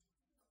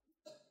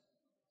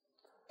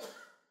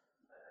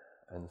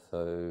 And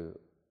so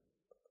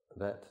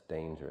that's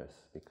dangerous,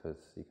 because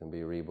you can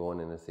be reborn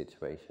in a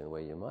situation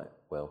where you might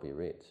well be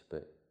rich,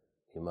 but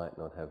you might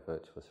not have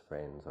virtuous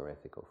friends or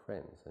ethical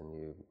friends, and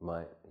you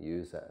might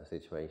use that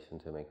situation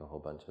to make a whole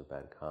bunch of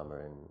bad karma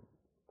and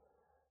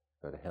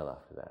go to hell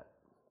after that.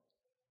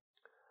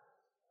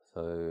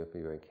 So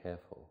be very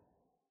careful.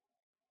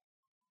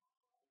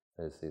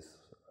 There's this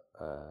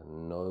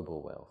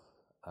noble wealth,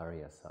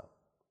 Arya-sap,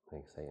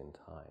 they say in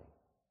Thai,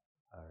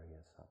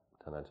 Arya-sap.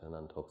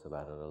 Ajahn talks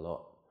about it a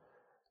lot,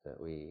 that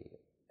we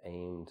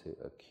aim to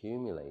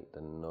accumulate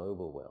the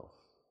noble wealth.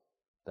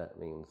 That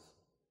means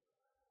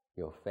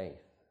your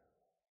faith,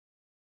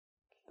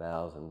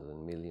 thousands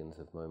and millions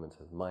of moments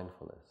of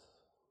mindfulness,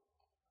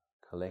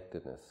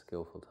 collectedness,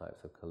 skillful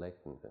types of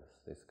collectedness,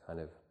 this kind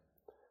of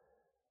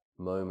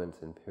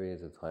moments and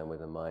periods of time where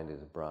the mind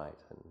is bright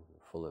and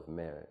full of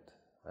merit.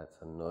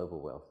 That's a noble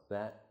wealth.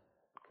 That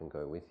can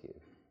go with you.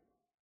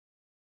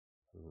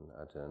 And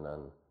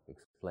Ajahn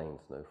explains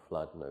no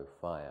flood, no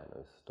fire,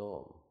 no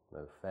storm,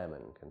 no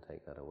famine can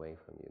take that away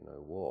from you.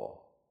 No war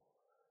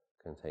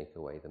can take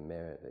away the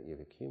merit that you've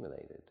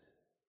accumulated.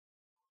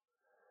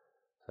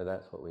 So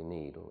that's what we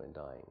need when we're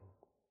dying.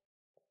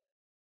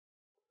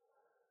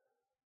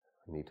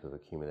 We need to have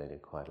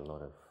accumulated quite a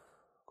lot of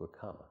good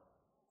karma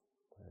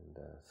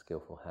and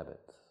skillful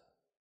habits,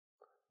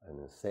 and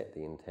set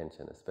the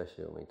intention,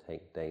 especially when we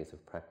take days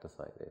of practice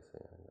like this.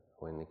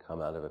 When we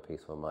come out of a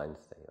peaceful mind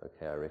state,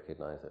 okay, I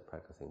recognize that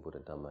practicing Buddha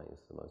Dhamma is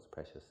the most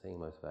precious thing,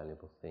 most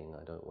valuable thing.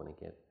 I don't want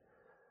to get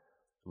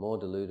more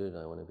deluded,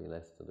 I want to be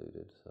less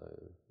deluded. So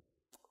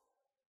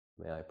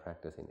may I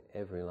practice in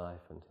every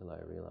life until I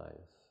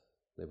realize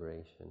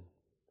liberation,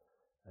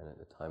 and at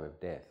the time of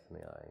death,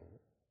 may I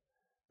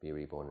be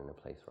reborn in a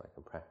place where I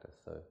can practice.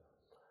 So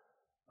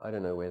I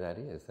don't know where that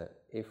is, that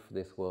if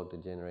this world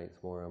degenerates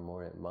more and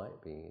more, it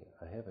might be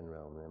a heaven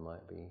realm. There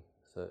might be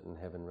certain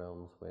heaven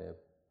realms where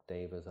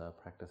devas are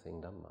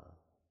practicing Dhamma.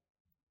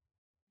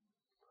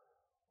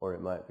 Or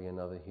it might be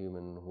another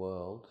human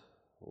world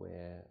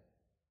where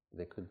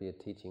there could be a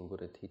teaching,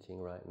 Buddha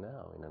teaching right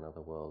now in another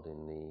world.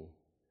 In the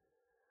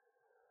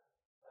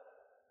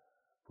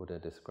Buddha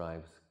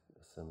describes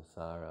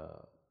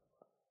samsara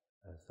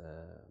as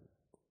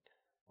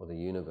or the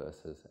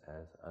universe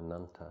as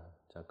ananta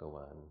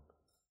jagawan,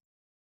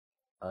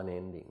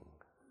 unending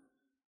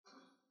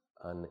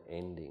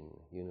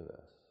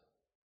universe,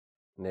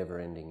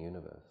 never-ending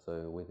universe.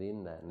 So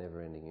within that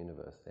never-ending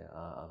universe, there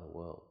are other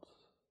worlds.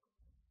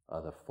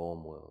 other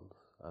form worlds,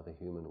 other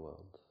human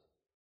worlds.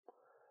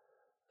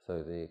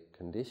 So the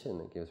condition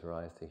that gives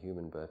rise to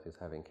human birth is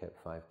having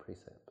kept 5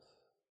 precepts.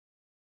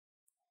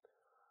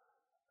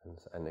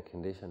 And the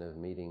condition of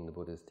meeting the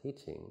Buddha's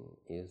teaching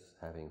is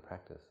having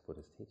practiced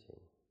Buddha's teaching.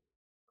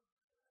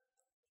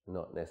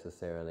 Not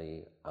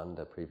necessarily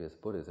under previous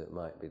Buddhas. It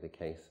might be the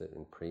case that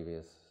in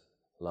previous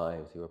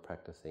lives you were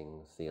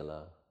practicing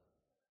sila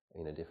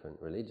in a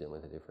different religion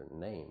with a different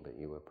name, but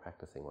you were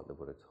practicing what the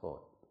Buddha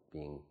taught,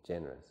 being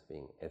generous,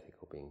 being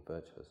ethical, being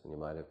virtuous. And you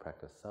might have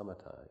practiced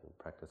samatha, you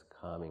practiced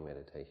calming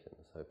meditation,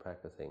 so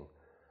practicing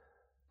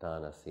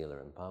dana, sila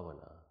and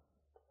bhavana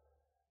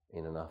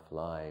in enough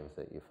lives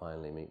that you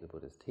finally meet the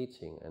Buddha's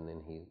teaching, and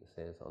then he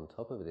says on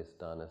top of this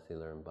dana,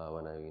 sila and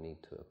bhavana you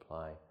need to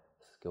apply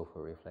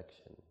skillful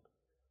reflection,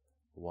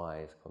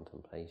 wise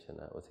contemplation.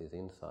 That was his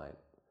insight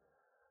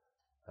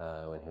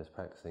when he was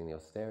practicing the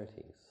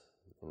austerities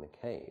in the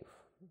cave.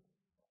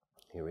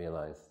 He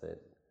realized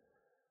that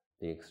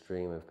the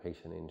extreme of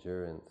patient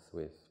endurance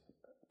with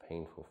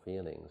painful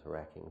feelings,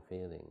 racking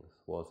feelings,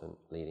 wasn't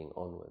leading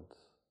onwards.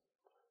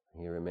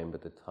 He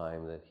remembered the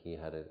time that he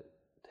had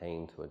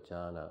attained to a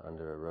jhana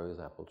under a rose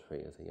apple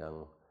tree as a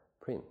young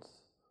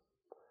prince.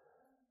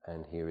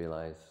 And he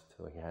realized,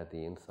 or he had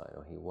the insight,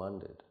 or he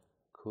wondered,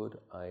 could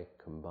I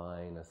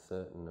combine a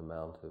certain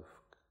amount of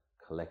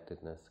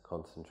collectedness,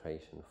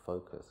 concentration,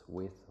 focus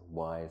with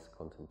wise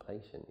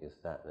contemplation? Is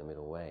that the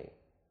middle way?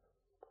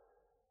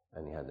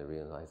 And he had the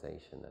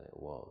realization that it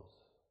was.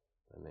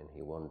 And then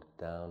he wandered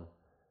down,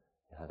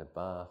 he had a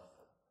bath.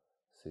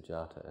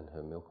 Sujata and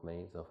her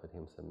milkmaids offered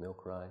him some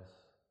milk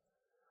rice.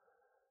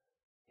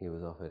 He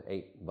was offered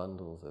 8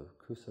 bundles of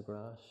kusa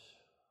grass.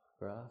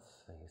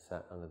 He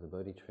sat under the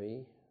Bodhi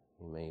tree.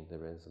 He made the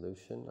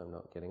resolution, I'm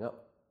not getting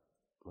up.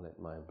 Let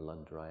my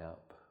blood dry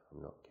up.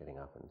 I'm not getting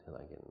up until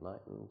I get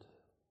enlightened.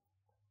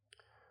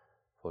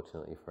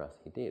 Fortunately for us,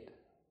 he did.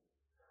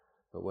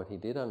 But what he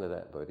did under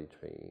that Bodhi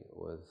tree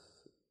was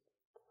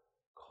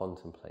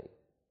contemplate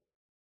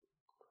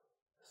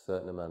a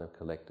certain amount of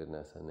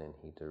collectedness, and then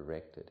he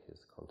directed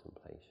his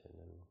contemplation.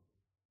 And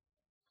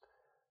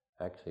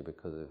actually,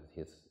 because of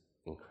his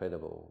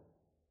incredible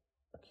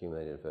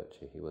accumulated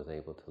virtue, he was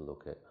able to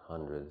look at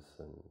hundreds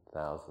and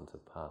thousands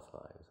of past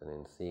lives, and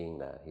in seeing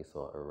that he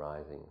saw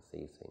arising,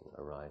 ceasing,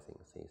 arising,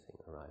 ceasing,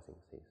 arising,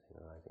 ceasing,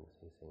 arising,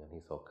 ceasing, and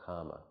he saw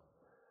karma,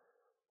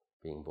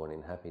 being born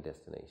in happy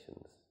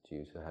destinations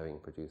due to having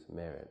produced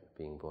merit,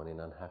 being born in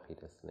unhappy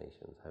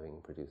destinations,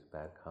 having produced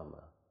bad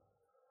karma.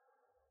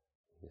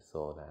 He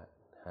saw that,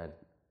 had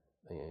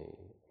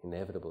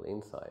inevitable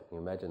insight. You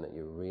imagine that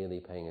you're really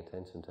paying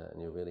attention to it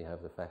and you really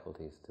have the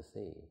faculties to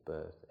see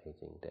birth,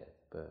 aging, death,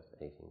 birth,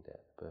 aging,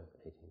 death, birth,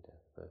 aging,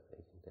 death, birth,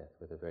 aging, death,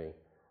 with a very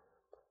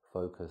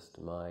focused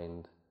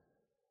mind,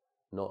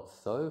 not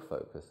so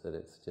focused that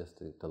it's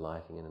just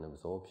delighting in an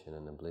absorption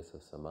and the bliss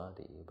of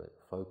samadhi, but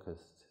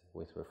focused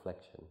with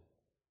reflection,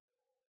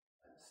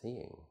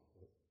 seeing.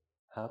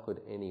 How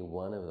could any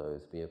one of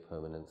those be a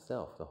permanent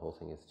self? The whole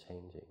thing is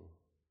changing.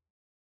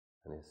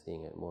 And he's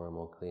seeing it more and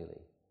more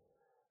clearly.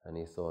 And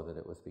he saw that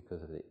it was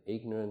because of the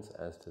ignorance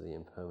as to the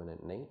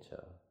impermanent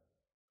nature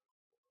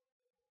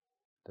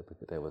that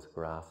there was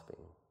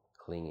grasping,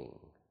 clinging,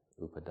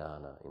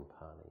 upadana in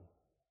Pali,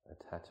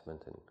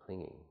 attachment and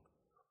clinging.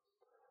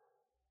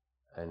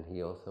 And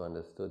he also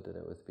understood that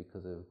it was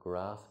because of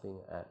grasping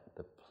at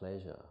the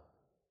pleasure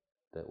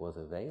that was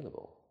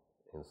available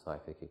in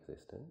psychic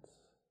existence,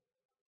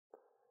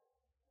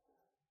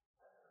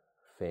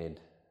 fed,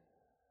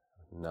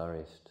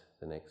 nourished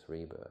the next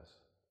rebirth.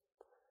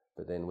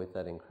 But then with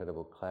that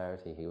incredible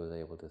clarity, he was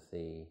able to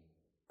see,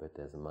 but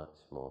there's much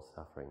more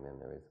suffering than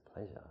there is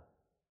pleasure.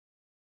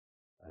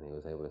 And he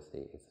was able to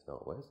see it's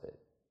not worth it.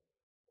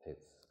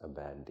 It's a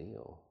bad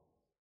deal.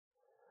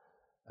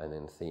 And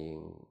then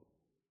seeing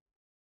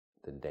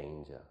the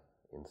danger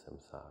in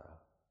samsara.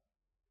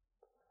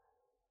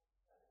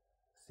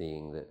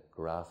 Seeing that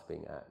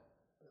grasping at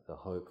the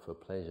hope for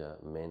pleasure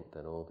meant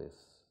that all this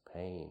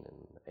pain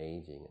and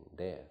aging and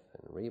death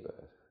and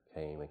rebirth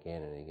came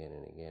again and again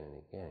and again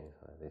and again.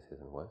 So this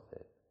isn't worth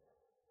it.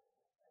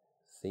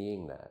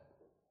 Seeing that,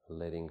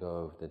 letting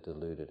go of the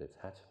deluded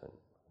attachment,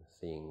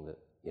 seeing that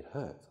it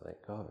hurts,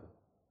 let go.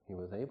 He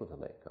was able to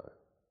let go.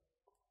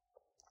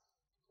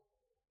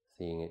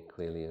 Seeing it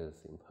clearly as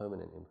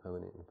impermanent,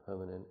 impermanent,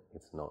 impermanent.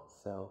 It's not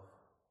self,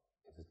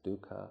 it's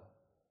dukkha,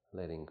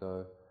 letting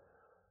go.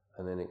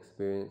 And then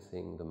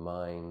experiencing the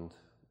mind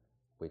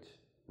which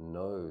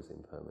knows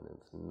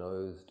impermanence,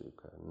 knows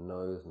dukkha,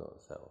 knows not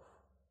self,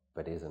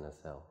 but isn't a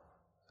self.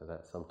 So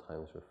that's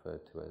sometimes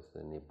referred to as the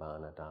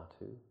nibbana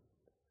dhatu,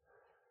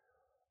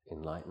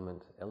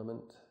 enlightenment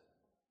element,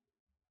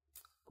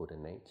 Buddha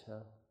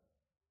nature.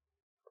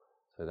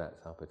 So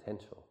that's our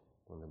potential.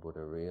 When the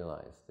Buddha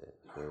realized it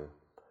through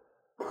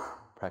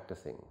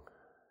practicing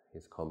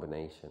his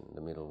combination,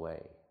 the middle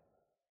way,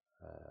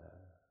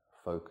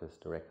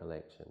 focused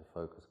recollection,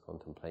 focused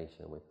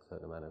contemplation with a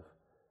certain amount of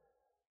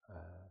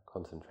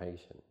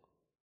concentration.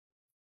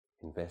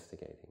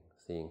 investigating,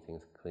 seeing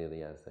things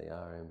clearly as they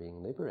are and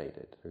being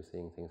liberated through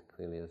seeing things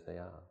clearly as they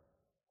are.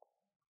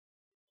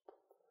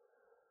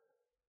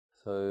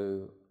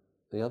 So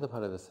the other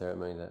part of the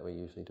ceremony that we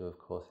usually do, of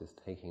course, is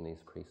taking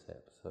these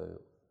precepts. So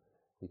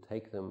we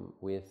take them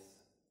with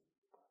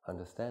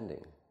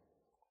understanding.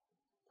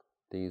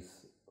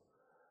 These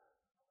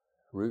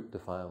root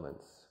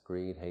defilements,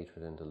 greed,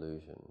 hatred and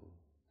delusion,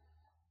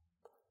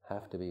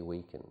 have to be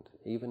weakened.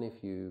 Even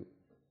if you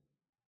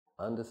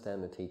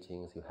understand the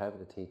teachings, you have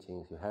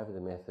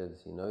the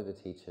methods, you know the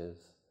teachers,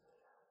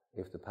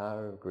 if the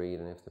power of greed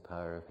and if the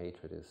power of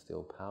hatred is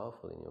still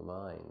powerful in your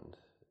mind,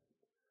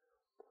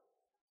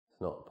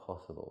 it's not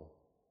possible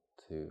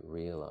to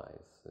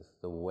realize. It's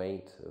the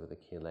weight of the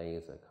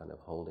kilesa kind of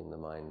holding the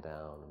mind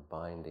down and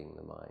binding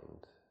the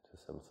mind to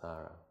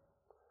samsara.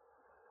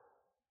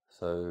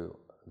 So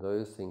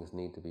those things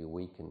need to be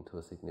weakened to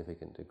a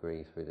significant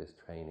degree through this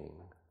training.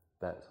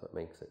 That's what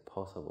makes it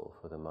possible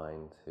for the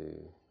mind to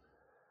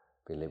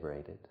be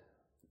liberated.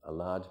 A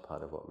large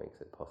part of what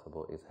makes it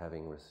possible is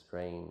having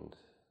restrained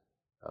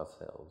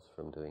ourselves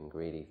from doing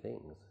greedy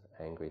things,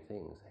 angry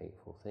things,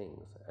 hateful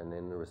things, and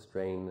then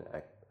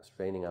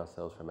restraining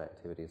ourselves from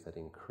activities that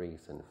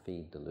increase and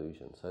feed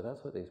delusion. So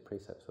that's what these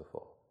precepts are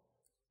for.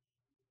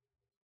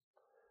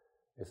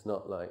 It's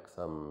not like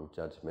some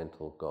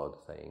judgmental God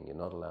saying you're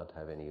not allowed to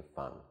have any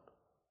fun.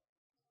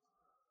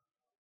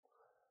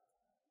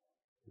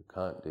 You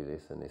can't do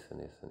this and this and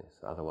this and this,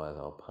 otherwise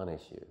I'll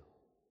punish you.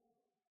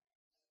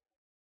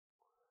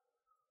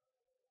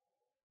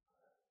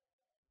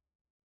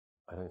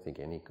 I don't think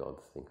any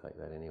gods think like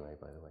that anyway,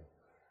 by the way.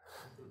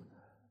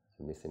 It's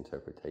a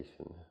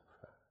misinterpretation.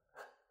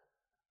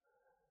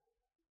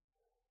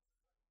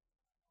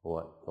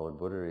 What Lord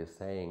Buddha is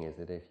saying is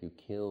that if you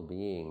kill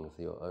beings,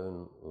 your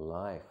own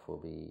life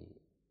will be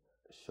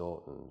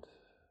shortened.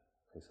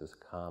 This is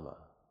karma.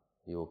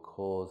 You will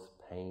cause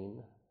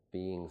pain.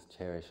 Beings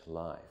cherish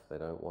life. They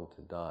don't want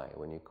to die.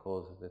 When you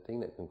cause, the thing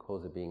that can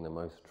cause a being the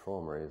most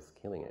trauma is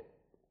killing it.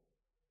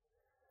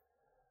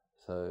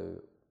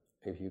 So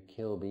if you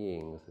kill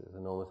beings, there's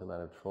an enormous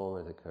amount of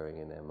trauma is occurring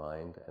in their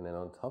mind, and then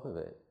on top of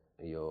it,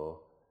 you're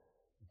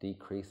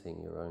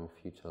decreasing your own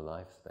future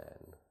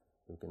lifespan.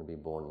 You're going to be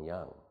born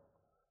young.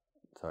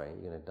 Sorry,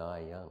 you're going to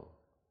die young.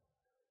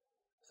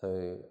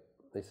 So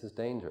this is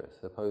dangerous.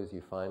 Suppose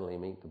you finally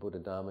meet the Buddha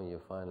Dhamma,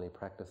 you're finally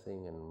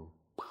practicing, and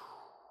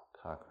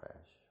car crash.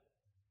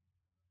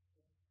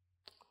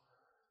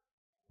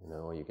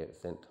 Or you get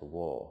sent to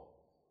war.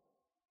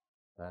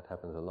 That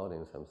happens a lot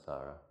in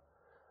samsara.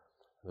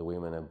 The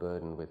women are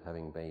burdened with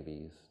having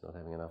babies, not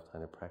having enough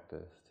time to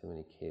practice, too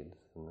many kids,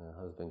 and the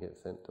husband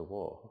gets sent to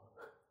war.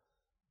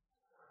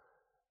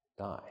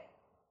 Die.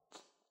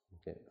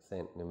 Get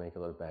sent and make a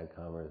lot of bad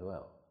karma as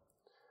well.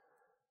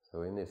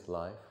 So in this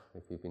life,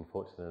 if you've been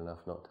fortunate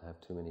enough not to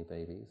have too many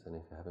babies, and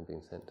if you haven't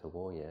been sent to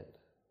war yet,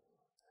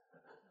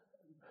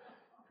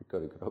 if you've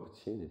got a good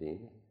opportunity,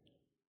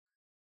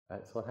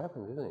 that's what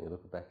happens, isn't it? You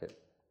look back at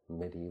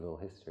medieval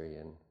history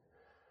and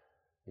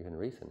even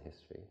recent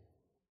history,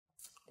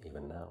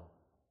 even now.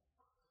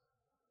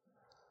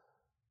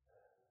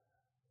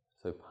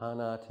 So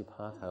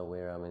panatipata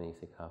veramani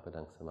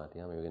sikkhapadang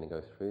samadhiyami, we're going to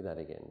go through that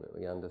again, but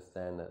we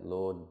understand that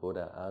Lord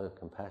Buddha, out of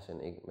compassion,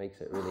 it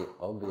makes it really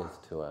obvious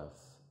to us,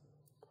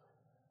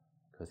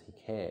 because he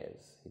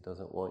cares. He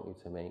doesn't want you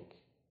to make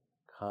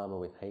karma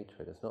with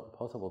hatred. It's not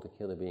possible to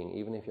kill a being,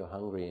 even if you're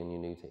hungry and you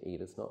need to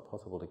eat, it's not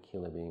possible to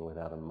kill a being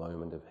without a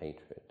moment of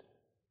hatred.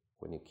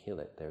 When you kill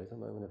it, there is a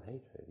moment of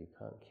hatred. You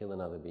can't kill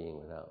another being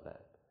without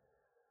that.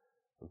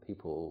 And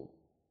people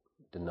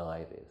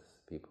deny this.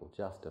 People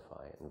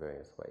justify it in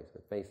various ways,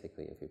 but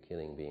basically if you're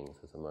killing beings,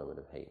 there's a moment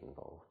of hate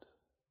involved.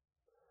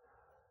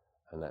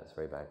 And that's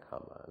very bad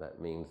karma.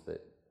 That means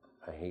that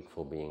a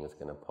hateful being is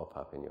going to pop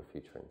up in your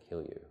future and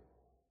kill you.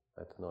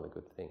 That's not a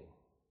good thing.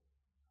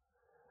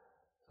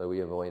 So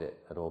we avoid it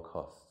at all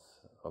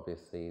costs.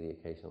 Obviously the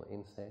occasional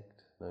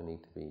insect, no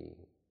need to be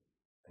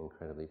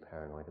incredibly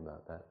paranoid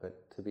about that,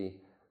 but to be,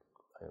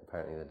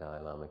 apparently the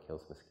Dalai Lama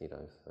kills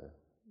mosquitoes, so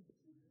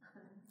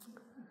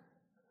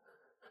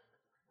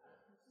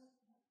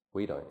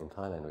we don't. In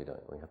Thailand we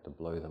don't. We have to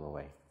blow them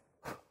away.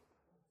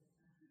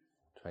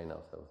 Train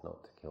ourselves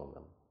not to kill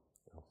them.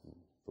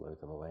 Blow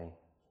them away.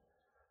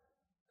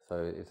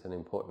 So it's an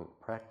important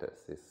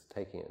practice, this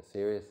taking it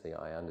seriously.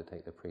 I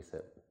undertake the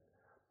precept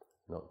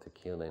not to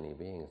kill any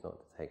beings, not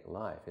to take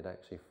life. It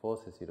actually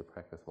forces you to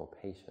practice more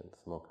patience,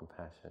 more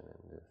compassion,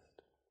 and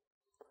just,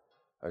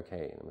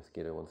 okay, the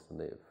mosquito wants to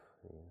live,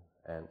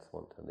 the ants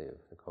want to live,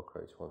 the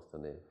cockroach wants to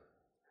live.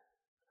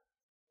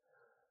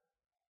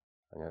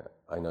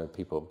 I know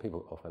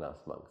people often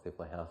ask monks, if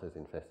my house is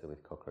infested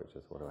with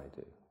cockroaches, what do I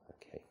do?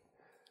 Okay.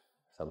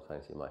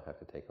 Sometimes you might have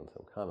to take on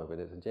some karma, but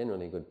it's a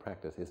generally good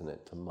practice, isn't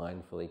it, to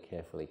mindfully,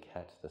 carefully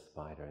catch the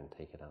spider and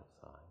take it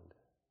outside.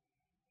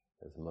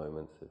 There's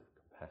moments of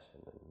compassion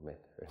and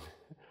metta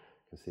and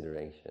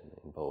consideration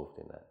involved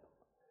in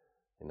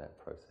that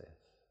process.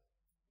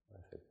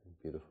 I think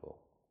beautiful.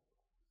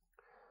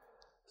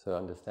 So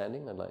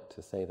understanding, I'd like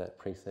to say that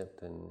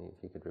precept, and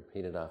if you could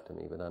repeat it after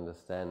me, but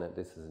understand that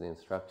this is an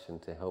instruction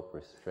to help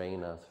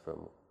restrain us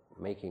from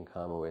making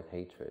karma with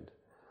hatred,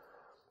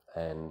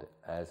 and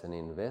as an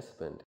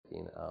investment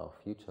in our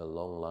future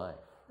long life,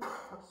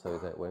 so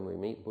that when we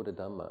meet Buddha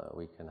Dhamma,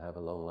 we can have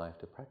a long life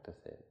to practice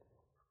it.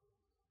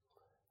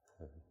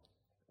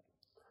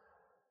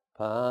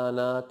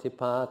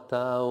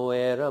 Panatipata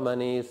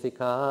veramani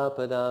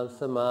sikkhapadam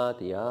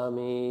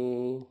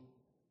samadhiyami.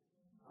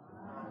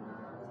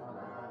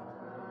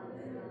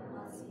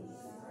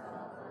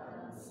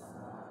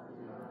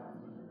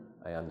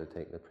 I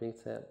undertake the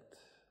precept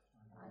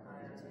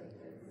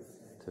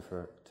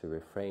to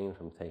refrain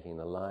from taking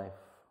the life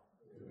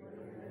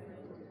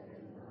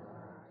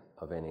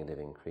of any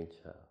living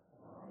creature.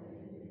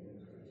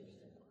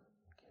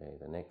 Okay,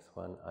 the next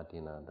one,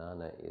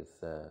 adinadana, is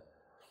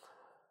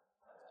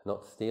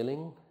not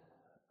stealing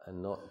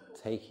and not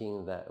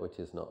taking that which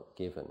is not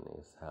given,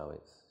 is how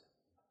it's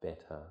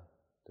better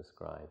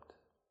described.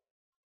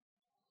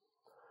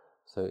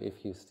 So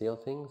if you steal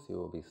things, you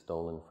will be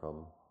stolen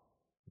from,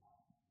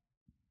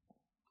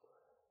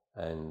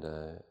 and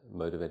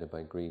motivated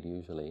by greed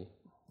usually.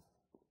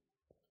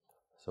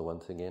 So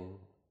once again,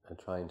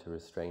 trying to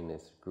restrain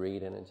this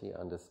greed energy,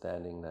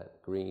 understanding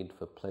that greed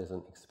for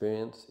pleasant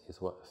experience is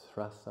what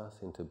thrusts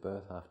us into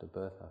birth after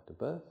birth after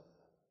birth.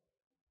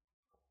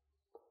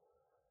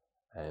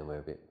 And we're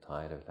a bit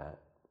tired of that.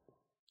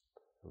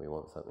 We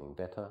want something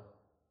better.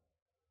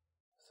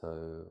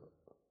 So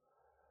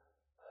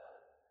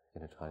I'm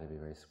going to try to be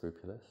very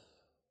scrupulous.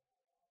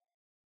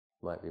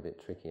 Might be a bit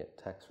tricky at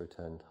tax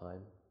return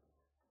time.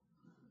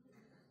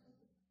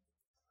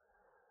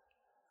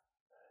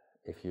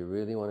 If you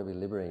really want to be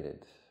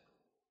liberated,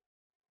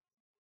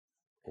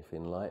 if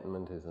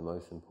enlightenment is the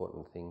most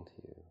important thing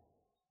to you,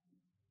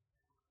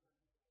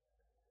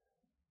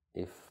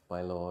 if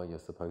by law you're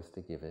supposed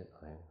to give it,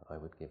 I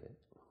would give it.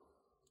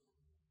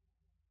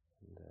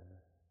 And,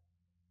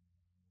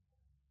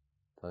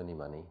 it's only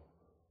money.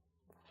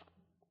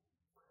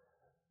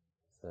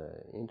 It's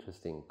an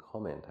interesting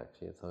comment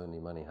actually, it's only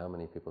money. How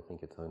many people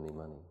think it's only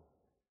money?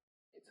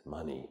 It's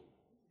money.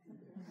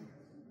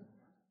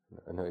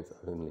 No, it's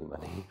only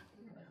money.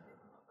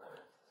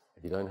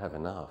 If you don't have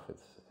enough,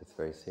 it's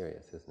very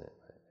serious, isn't it?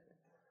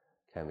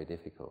 It can be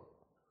difficult.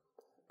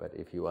 But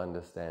if you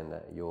understand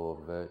that your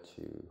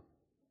virtue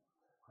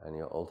and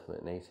your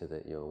ultimate nature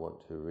that you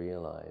want to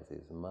realize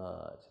is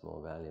much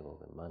more valuable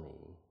than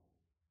money,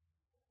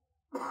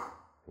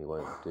 you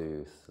won't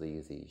do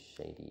sleazy,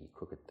 shady,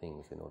 crooked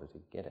things in order to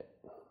get it.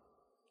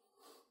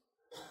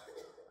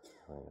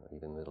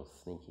 Even little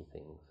sneaky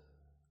things.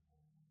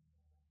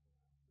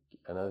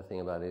 Another thing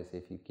about it is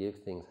if you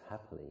give things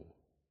happily,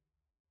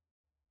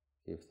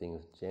 give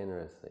things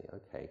generously.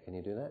 Okay, can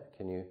you do that?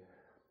 Can you,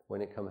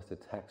 when it comes to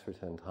tax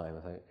return time,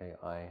 I say, okay,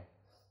 I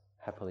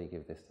happily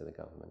give this to the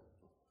government.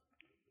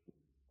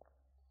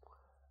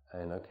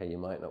 And okay, you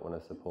might not want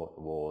to support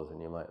wars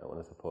and you might not want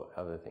to support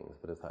other things,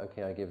 but it's like,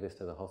 okay, I give this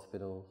to the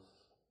hospitals,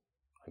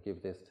 I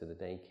give this to the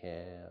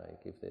daycare, I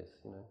give this,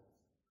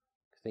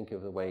 Think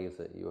of the ways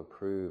that you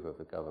approve of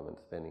the government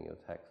spending your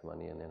tax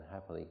money and then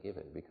happily give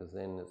it, because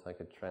then it's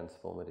like a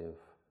transformative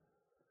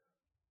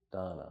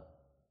dana.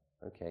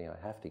 Okay, I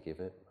have to give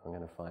it, I'm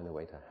going to find a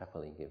way to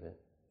happily give it.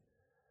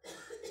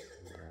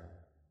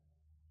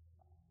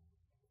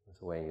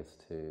 There's ways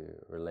to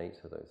relate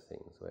to those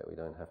things where we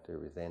don't have to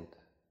resent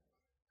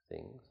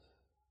things,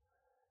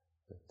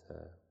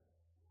 but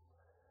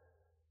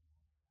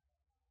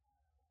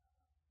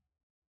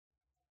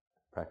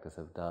practice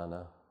of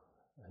dana,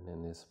 and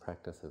then this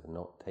practice of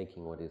not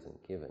taking what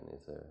isn't given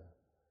is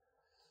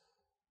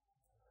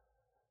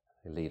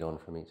they lead on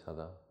from each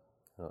other.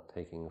 Not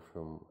taking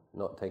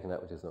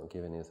that which is not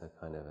given is a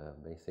kind of a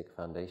basic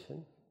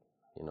foundation.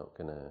 You're not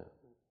going to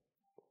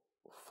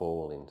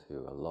fall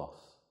into a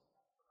loss,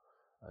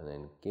 and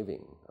then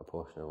giving a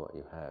portion of what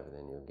you have,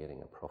 then you're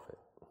getting a profit.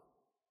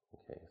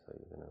 Okay, so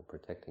you're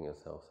protecting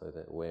yourself so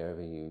that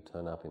wherever you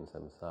turn up in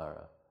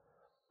samsara,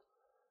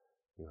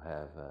 you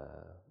have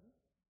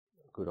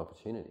good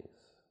opportunities.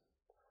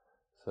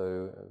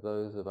 So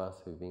those of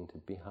us who've been to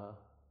Bihar,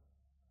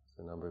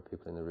 a number of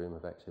people in the room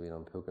have actually been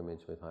on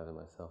pilgrimage with either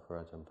myself or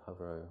Ajahn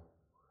Pavaro.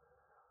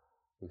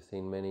 We've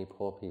seen many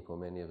poor people,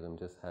 many of them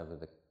just have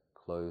the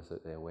clothes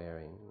that they're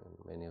wearing,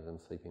 and many of them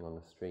sleeping on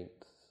the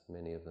streets,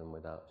 many of them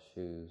without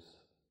shoes,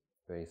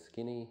 very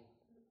skinny,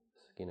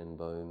 skin and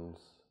bones,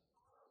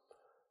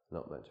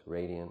 not much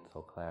radiance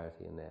or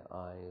clarity in their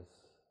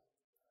eyes,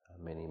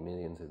 many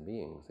millions of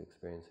beings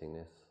experiencing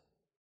this.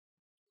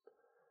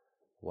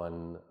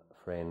 One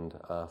friend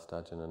asked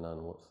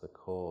Ajahn, what's the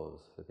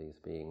cause for these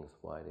beings?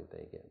 Why did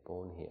they get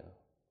born here?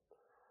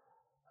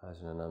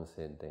 Ajahn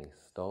said they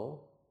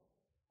stole,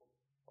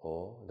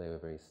 or they were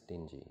very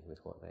stingy with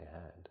what they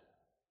had.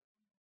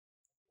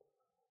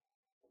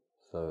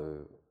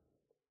 So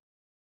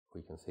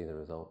we can see the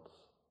results.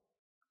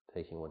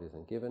 Taking what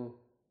isn't given,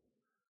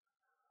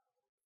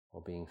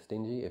 or being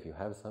stingy. If you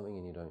have something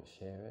and you don't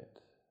share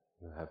it,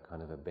 you have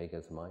kind of a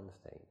beggar's mind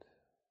state.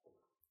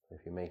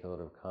 If you make a lot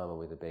of karma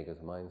with a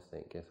beggar's mind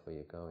state, guess where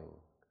you're going?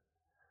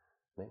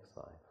 Next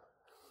life.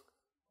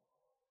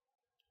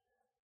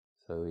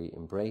 So we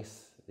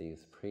embrace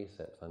these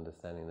precepts,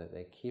 understanding that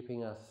they're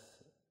keeping us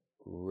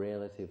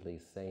relatively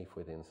safe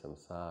within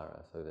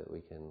samsara so that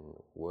we can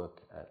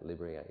work at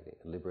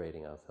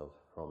liberating ourselves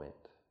from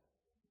it.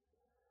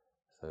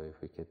 So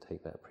if we could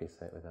take that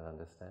precept with that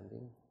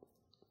understanding.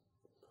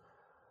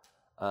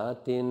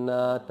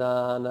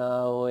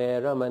 Atinatana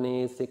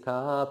veramani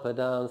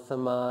sikkhapadam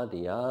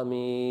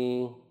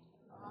samadhiyami.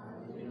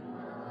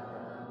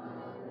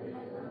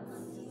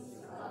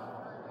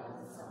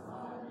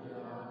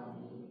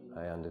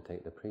 I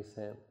undertake the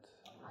precept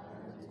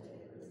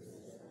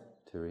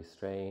to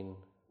restrain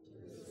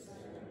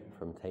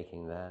from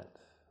taking that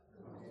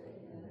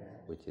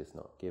which is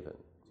not given.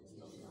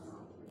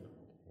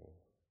 Okay.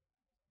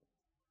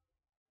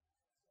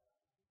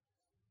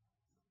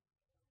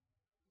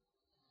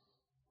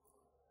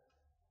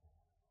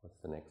 What's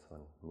the next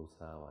one?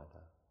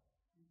 Musawada.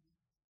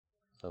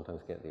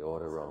 Sometimes get the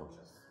order wrong.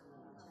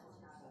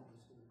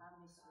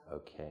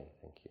 Okay,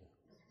 thank you.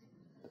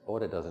 The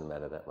order doesn't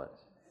matter that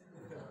much.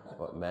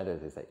 What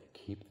matters is that you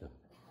keep them.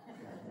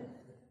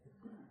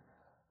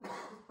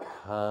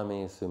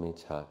 Kami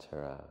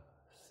sumichachara,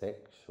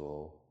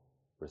 sexual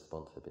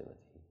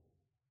responsibility.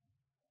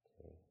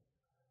 Okay.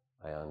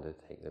 I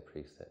undertake the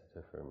precept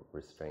to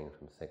restrain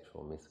from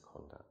sexual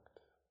misconduct.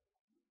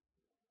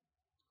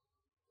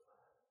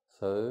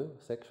 So,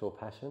 sexual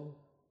passion,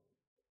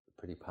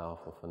 pretty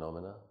powerful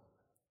phenomena.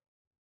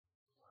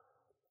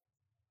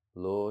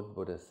 Lord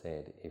Buddha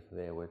said, if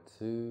there were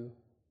two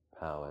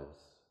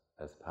powers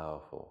as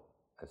powerful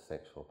as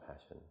sexual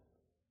passion,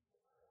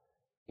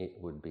 it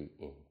would be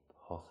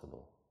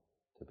impossible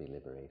to be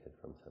liberated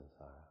from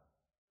samsara.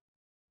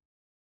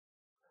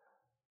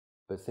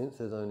 But since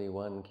there's only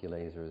one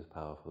kilesa as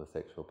powerful as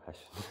sexual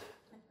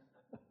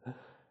passion,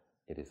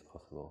 it is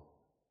possible.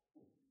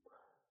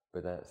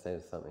 But that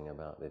says something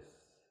about this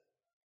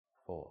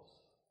force.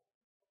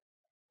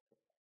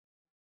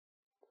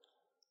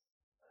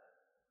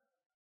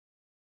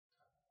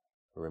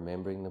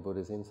 Remembering the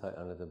Buddha's insight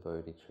under the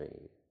Bodhi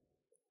tree,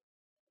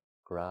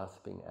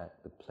 grasping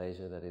at the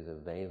pleasure that is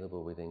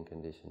available within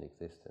conditioned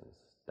existence,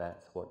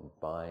 that's what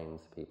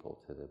binds people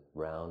to the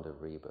round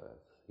of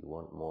rebirth. You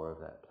want more of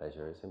that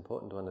pleasure. It's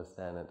important to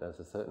understand that there's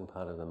a certain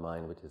part of the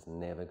mind which is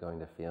never going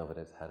to feel that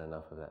it's had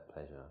enough of that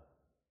pleasure.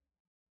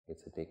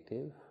 It's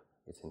addictive,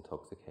 it's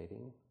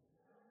intoxicating,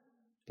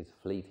 it's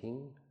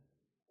fleeting,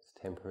 it's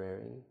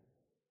temporary.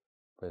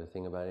 But the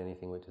thing about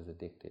anything which is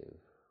addictive,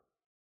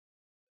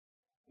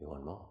 you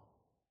want more.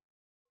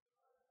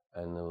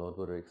 And the Lord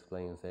Buddha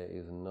explains there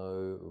is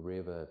no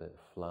river that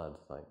floods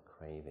like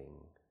craving.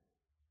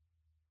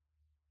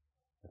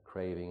 The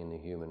craving in the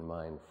human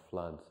mind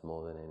floods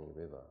more than any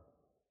river.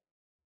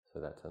 So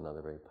that's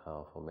another very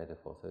powerful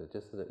metaphor. So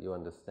just so that you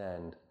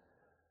understand,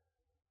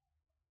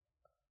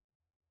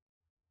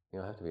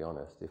 I have to be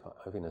honest,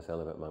 I've been a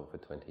celibate monk for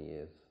 20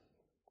 years.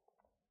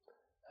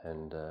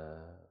 And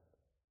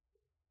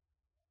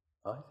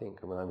I think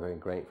I'm very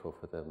grateful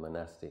for the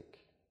monastic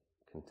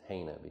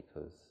container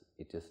because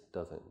it just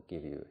doesn't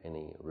give you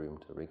any room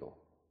to wriggle.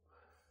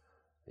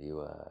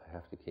 You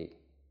have to keep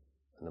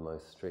the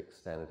most strict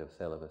standard of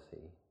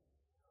celibacy.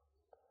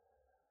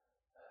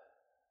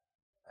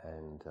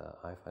 And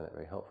I find it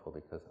very helpful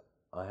because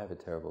I have a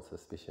terrible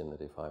suspicion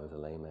that if I was a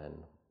layman,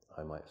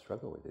 I might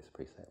struggle with this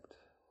precept.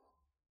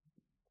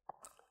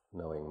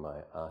 Knowing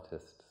my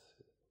artist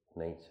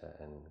nature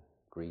and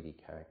greedy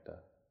character.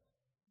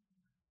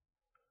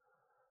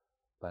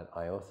 But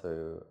I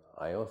also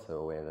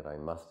aware that I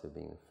must have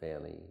been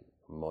fairly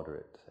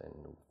moderate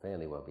and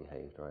fairly well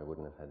behaved, or I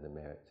wouldn't have had the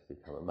merit to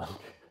become a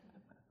monk.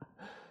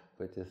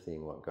 But just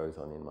seeing what goes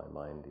on in my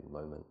mind in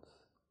moments.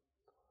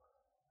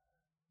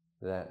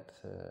 That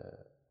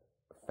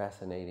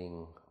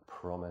fascinating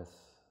promise,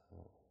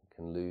 you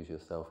can lose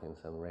yourself in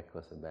some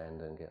reckless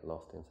abandon, get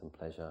lost in some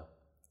pleasure.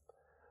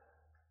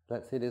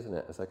 That's it, isn't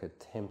it? It's like a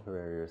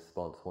temporary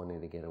response wanting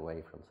to get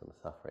away from some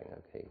suffering.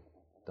 Okay,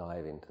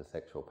 dive into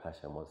sexual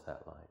passion, what's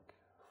that like?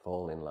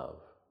 Fall in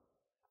love,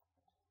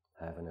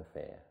 have an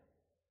affair.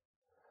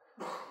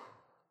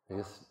 You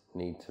just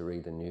need to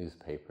read the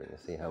newspaper and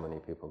see how many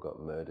people got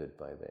murdered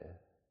by their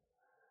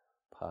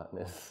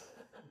partners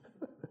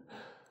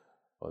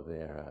or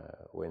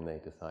when they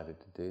decided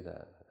to do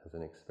that as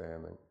an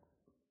experiment.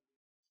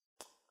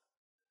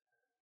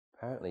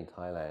 Apparently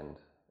Thailand,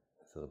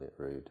 it's a little bit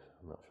rude,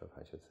 I'm not sure if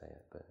I should say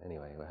it, but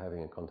anyway, we're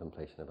having a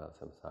contemplation about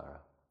samsara.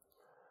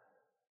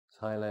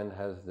 Thailand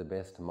has the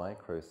best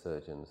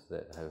microsurgeons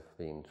that have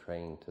been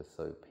trained to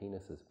sew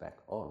penises back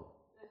on.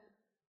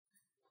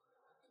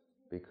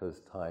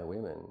 Because Thai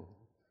women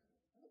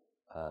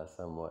are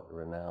somewhat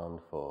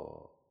renowned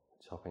for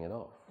chopping it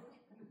off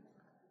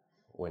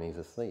when he's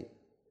asleep.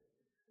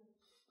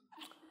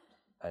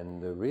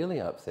 And the really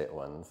upset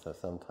ones are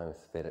sometimes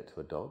fed it to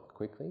a dog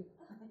quickly,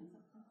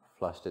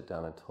 flushed it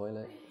down a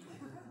toilet.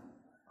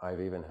 I've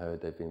even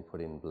heard they've been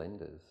put in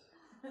blenders.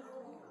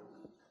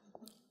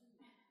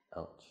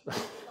 Ouch.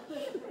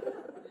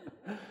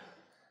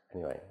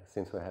 Anyway,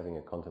 since we're having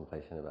a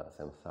contemplation about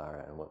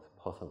samsara and what's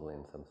possible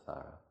in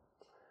samsara,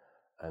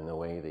 and the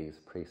way these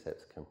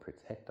precepts can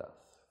protect us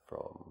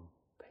from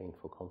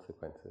painful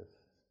consequences,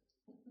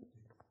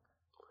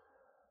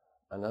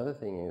 another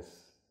thing is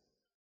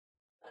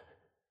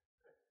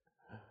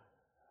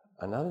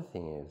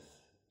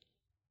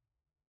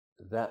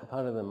that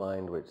part of the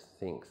mind which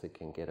thinks it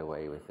can get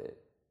away with it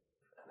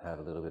and have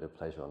a little bit of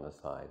pleasure on the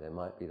side. There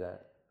might be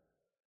that.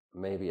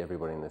 Maybe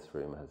everybody in this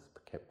room has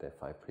kept their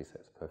 5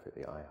 precepts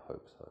perfectly, I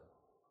hope so.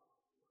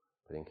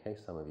 But in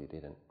case some of you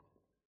didn't,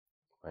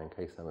 or in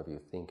case some of you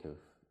think of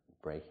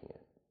breaking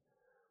it,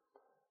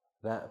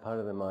 that part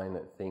of the mind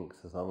that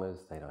thinks, as long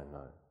as they don't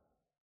know,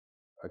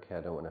 okay,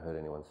 I don't want to hurt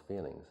anyone's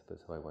feelings, but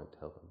so I won't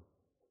tell them.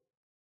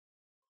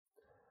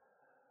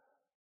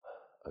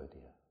 Oh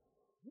dear.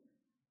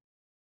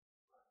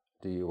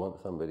 Do you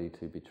want somebody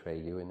to betray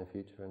you in the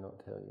future and not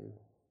tell you?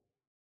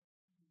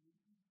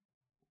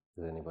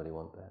 Does anybody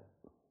want that?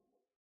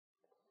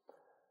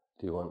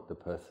 Do you want the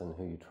person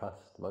who you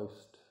trust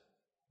most,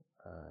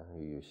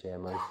 who you share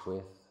most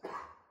with,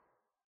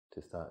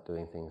 to start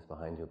doing things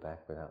behind your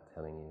back without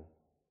telling you?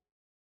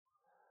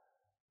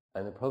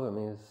 And the problem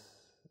is,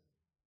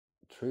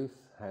 truth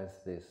has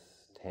this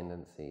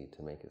tendency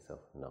to make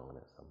itself known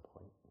at some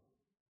point.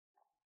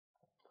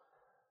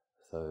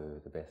 So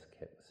the best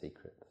kept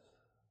secrets.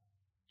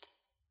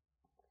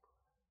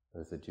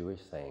 There's a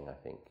Jewish saying, I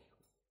think,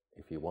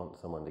 if you want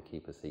someone to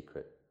keep a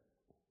secret,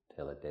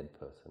 tell a dead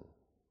person.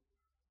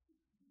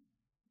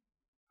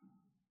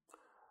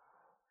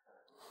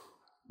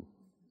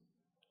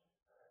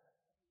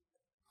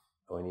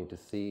 When you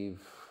deceive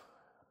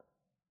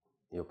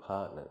your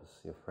partners,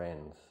 your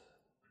friends,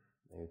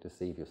 you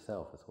deceive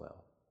yourself as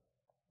well.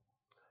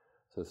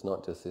 So it's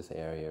not just this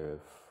area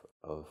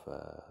of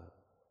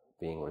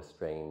being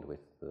restrained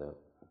with the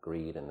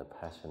greed and the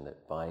passion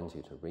that binds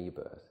you to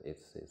rebirth.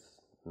 It's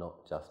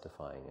not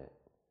justifying it.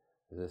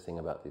 There's this thing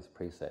about these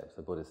precepts.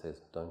 The Buddha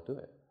says, don't do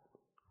it.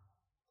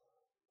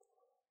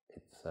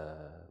 It's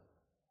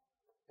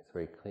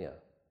very clear.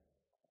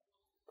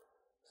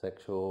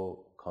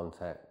 Sexual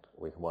contact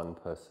with one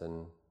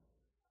person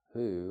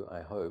who,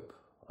 I hope,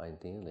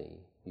 ideally,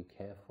 you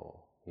care for.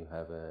 You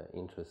have an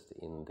interest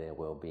in their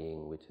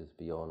well-being which is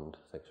beyond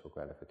sexual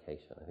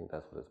gratification. I think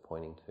that's what it's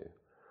pointing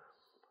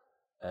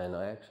to. And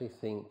I actually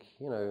think,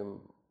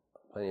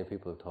 plenty of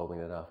people have told me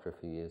that after a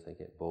few years they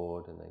get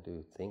bored and they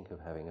do think of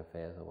having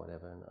affairs or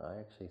whatever, and I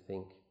actually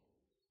think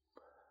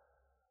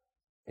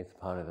it's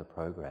part of the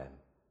program.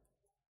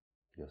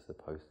 You're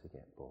supposed to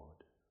get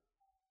bored.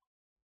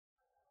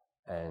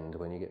 And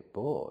when you get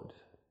bored,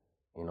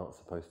 you're not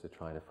supposed to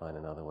try to find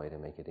another way to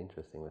make it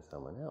interesting with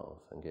someone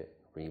else and get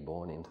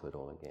reborn into it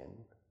all again.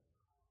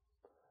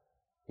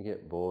 You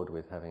get bored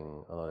with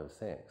having a lot of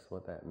sex.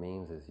 What that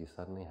means is you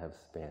suddenly have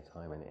spare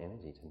time and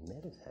energy to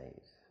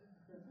meditate.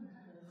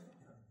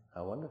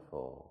 How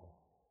wonderful.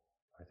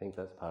 I think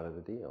that's part of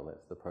the deal.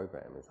 That's the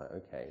program. It's like,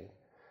 okay,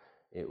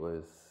 it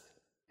was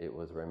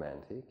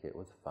romantic, it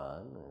was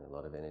fun, and a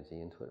lot of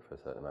energy into it for a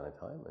certain amount of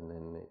time, and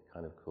then it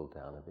kind of cooled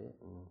down a bit,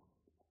 and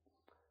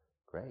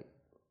great.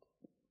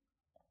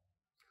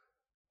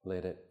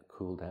 Let it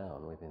cool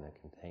down within a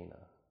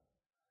container.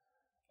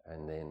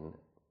 And then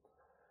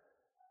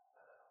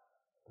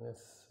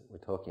this we're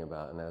talking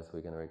about, and as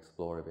we're going to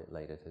explore a bit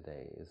later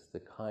today, is the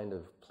kind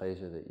of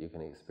pleasure that you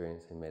can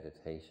experience in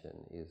meditation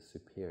is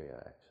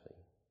superior, actually.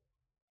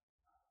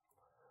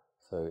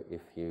 So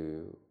if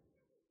you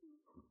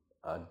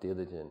are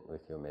diligent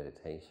with your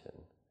meditation,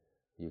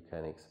 you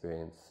can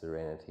experience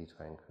serenity,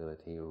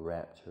 tranquility,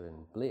 rapture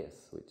and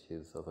bliss, which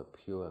is of a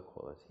pure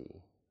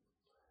quality.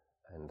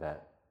 And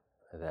that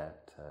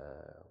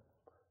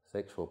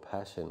sexual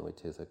passion,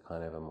 which is a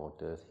kind of a more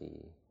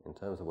dirty, in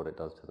terms of what it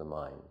does to the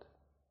mind,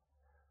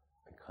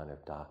 it kind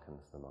of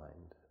darkens the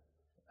mind,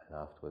 and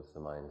afterwards the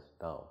mind's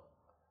dull.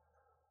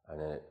 And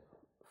then it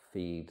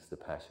feeds the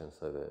passion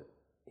so that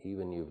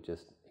even you've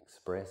just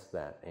expressed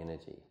that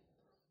energy,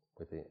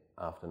 with it,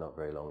 after not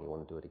very long you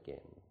want to do it again.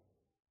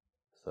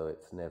 So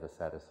it's never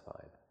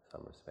satisfied in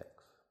some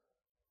respects.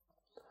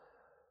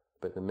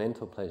 But the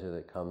mental pleasure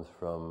that comes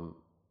from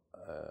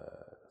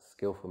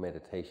skillful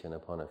meditation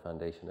upon a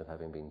foundation of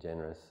having been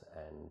generous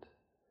and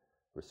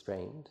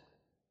restrained,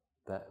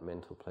 that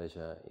mental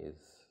pleasure is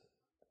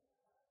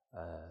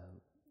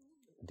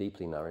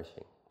deeply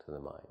nourishing to the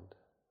mind.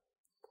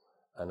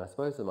 And I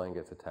suppose the mind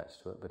gets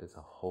attached to it, but it's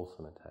a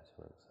wholesome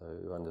attachment. So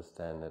you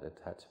understand that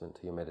attachment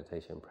to your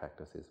meditation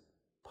practice is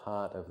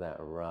part of that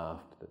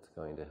raft that's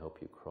going to help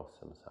you cross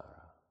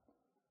samsara.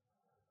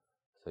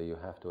 So you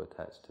have to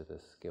attach to the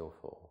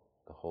skillful,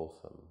 the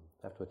wholesome.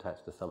 You have to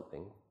attach to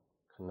something,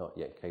 not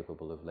yet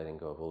capable of letting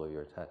go of all of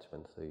your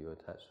attachments, so you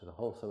attach to the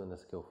wholesome and the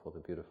skillful, the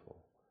beautiful.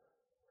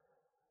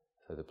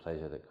 So the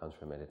pleasure that comes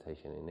from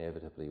meditation,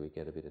 inevitably we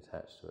get a bit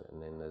attached to it,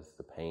 and then there's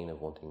the pain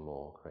of wanting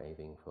more,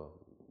 craving for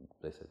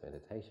bliss of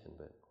meditation,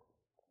 but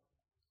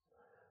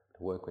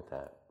to work with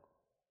that.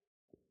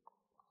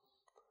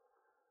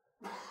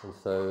 And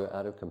so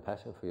out of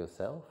compassion for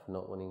yourself,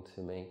 not wanting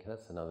to make,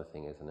 that's another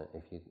thing, isn't it?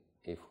 If you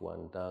if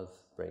one does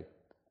break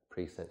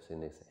precepts in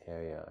this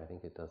area, I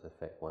think it does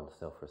affect one's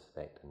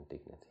self-respect and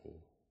dignity.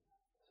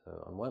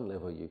 So on one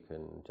level you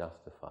can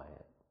justify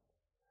it.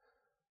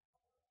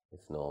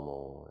 It's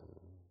normal,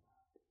 and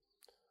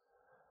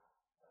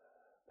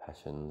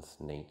passions,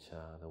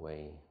 nature, the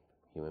way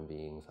human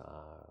beings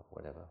are,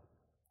 whatever.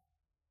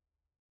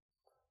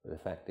 But the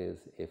fact is,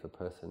 if a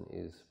person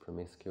is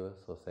promiscuous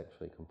or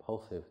sexually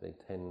compulsive, they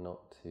tend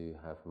not to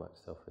have much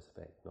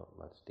self-respect, not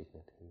much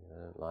dignity. They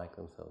don't like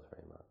themselves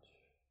very much.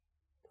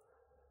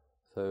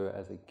 So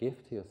as a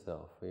gift to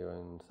yourself for your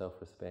own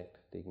self-respect,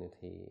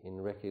 dignity,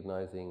 in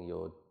recognizing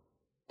your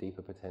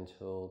deeper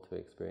potential to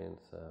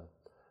experience a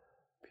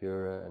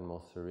purer and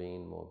more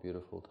serene, more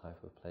beautiful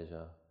type of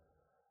pleasure,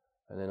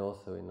 and then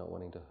also in not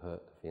wanting to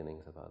hurt the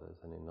feelings of others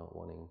and in not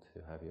wanting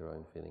to have your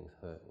own feelings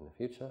hurt in the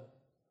future,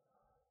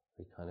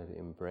 we kind of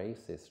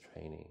embrace this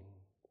training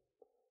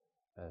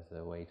as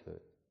a way to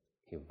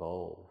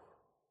evolve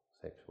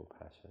sexual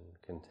passion,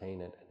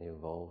 contain it and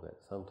evolve it.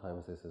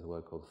 Sometimes this is a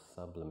word called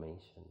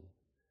sublimation.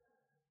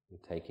 You're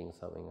taking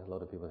something, a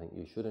lot of people think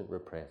you shouldn't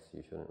repress.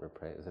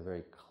 It's a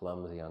very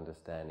clumsy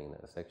understanding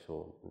that a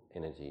sexual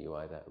energy, you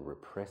either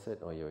repress it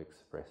or you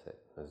express it.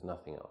 There's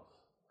nothing else.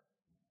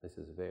 This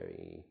is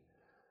very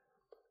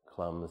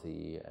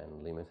clumsy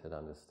and limited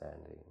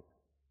understanding.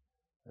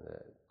 The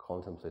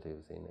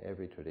contemplatives in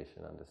every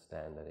tradition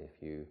understand that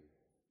if you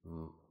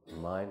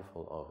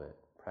mindful of it,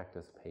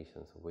 practice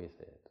patience with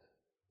it,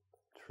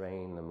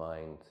 train the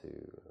mind to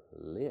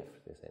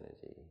lift this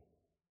energy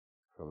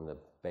from the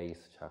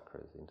base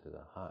chakras into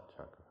the heart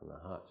chakra, from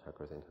the heart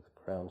chakras into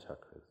the crown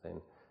chakras,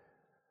 then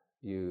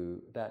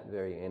that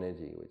very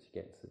energy which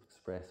gets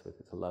expressed with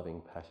its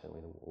loving passion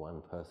with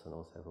one person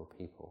or several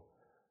people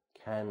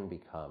can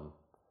become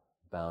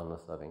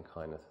boundless loving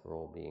kindness for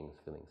all beings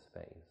filling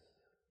space.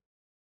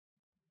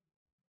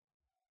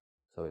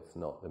 So it's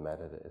not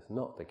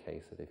the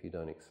case that if you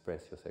don't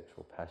express your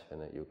sexual passion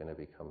that you're going to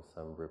become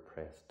some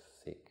repressed,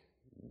 sick,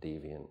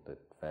 deviant that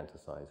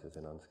fantasizes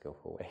in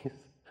unskillful ways.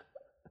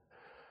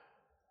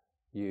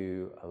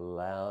 You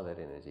allow that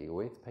energy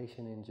with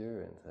patient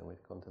endurance and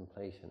with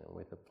contemplation and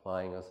with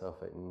applying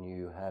yourself at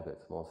new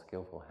habits, more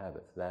skillful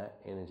habits. That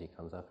energy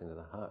comes up into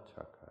the heart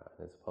chakra,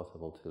 and it's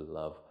possible to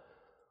love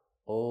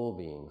all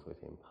beings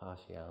with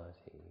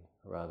impartiality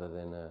rather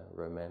than a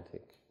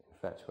romantic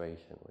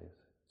infatuation with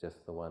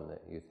just the one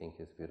that you think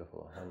is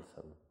beautiful or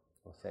handsome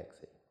or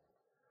sexy.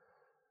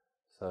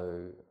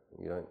 So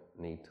you don't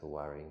need to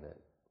worry that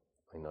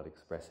by not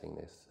expressing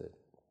this that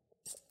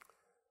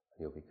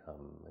you'll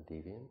become a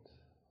deviant.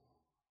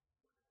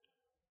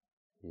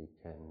 You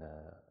can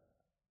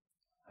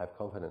have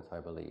confidence, I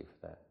believe,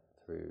 that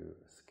through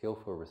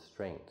skillful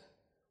restraint,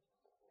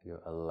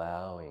 you're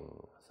allowing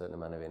a certain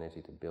amount of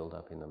energy to build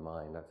up in the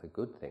mind. That's a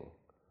good thing.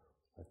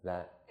 But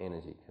that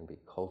energy can be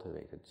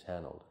cultivated,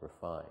 channeled,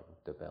 refined,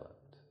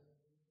 developed.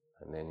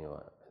 And then you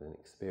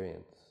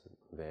experience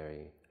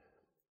very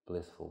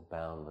blissful,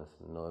 boundless,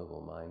 noble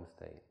mind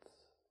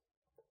states.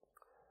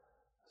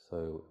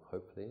 So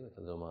hopefully, with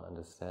a little more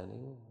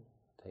understanding,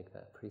 take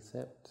that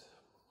precept.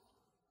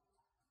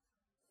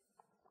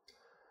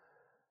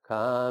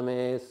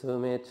 Kame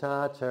sume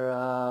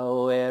chachara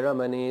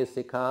ueramani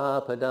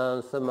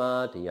sikapadam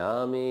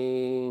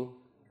samadhyami.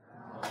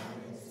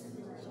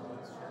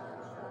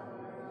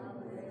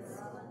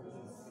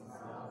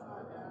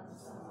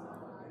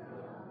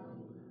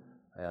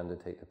 I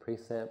undertake the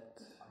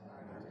precept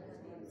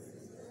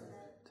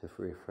to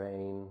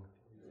refrain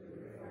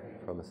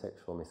from a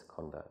sexual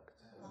misconduct.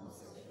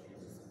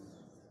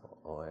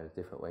 Or a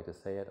different way to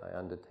say it, I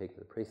undertake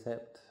the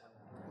precept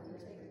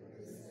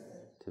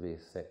to be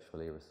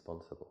sexually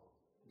responsible.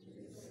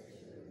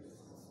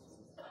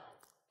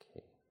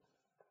 Okay.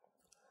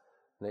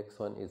 Next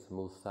one is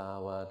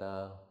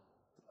musawada.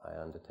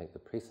 I undertake the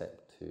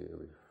precept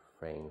to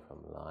refrain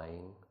from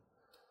lying,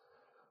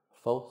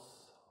 false,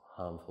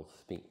 harmful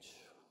speech.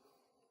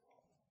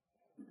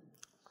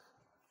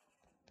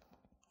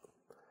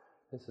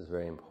 This is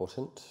very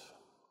important.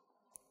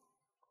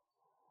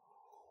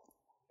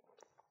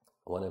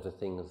 One of the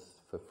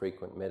things for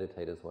frequent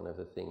meditators, one of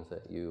the things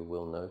that you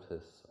will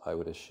notice, I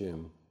would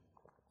assume,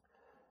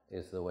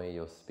 is the way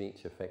your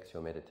speech affects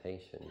your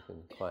meditation. You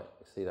can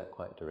see that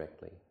quite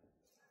directly.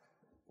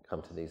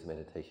 Come to these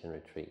meditation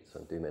retreats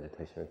or do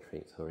meditation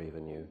retreats, or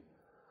even you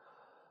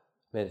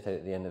meditate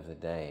at the end of the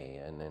day,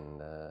 and then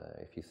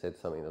if you said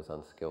something that was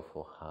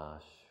unskillful,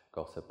 harsh,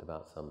 gossiped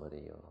about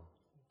somebody,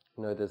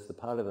 or there's the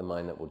part of the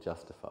mind that will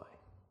justify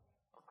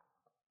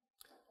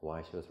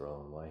why she was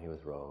wrong, why he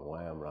was wrong,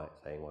 why I'm right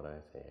saying what I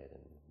said,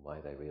 and why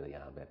they really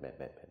are, that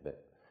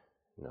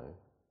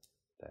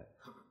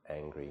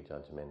angry,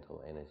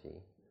 judgmental energy.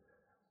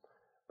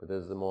 But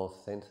there's the more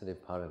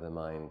sensitive part of the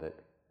mind that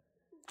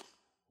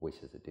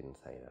wishes it didn't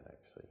say that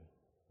actually.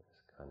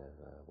 It's kind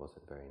of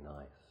wasn't very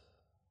nice.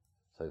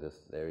 So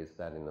there is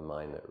that in the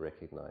mind that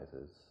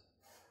recognizes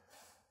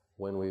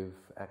when we've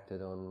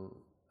acted on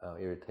our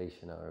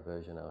irritation, our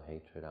aversion, our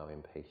hatred, our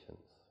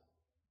impatience.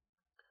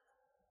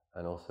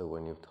 And also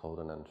when you've told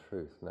an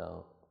untruth.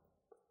 Now,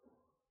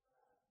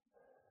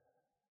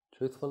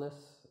 Truthfulness,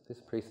 this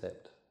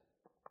precept,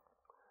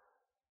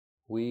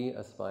 we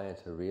aspire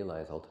to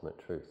realize ultimate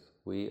truth.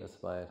 We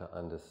aspire to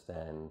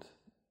understand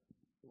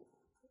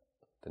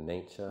the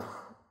nature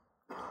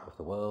of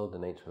the world, the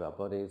nature of our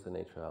bodies, the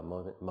nature of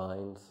our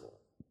minds,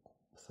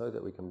 so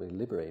that we can be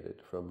liberated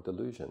from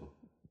delusion.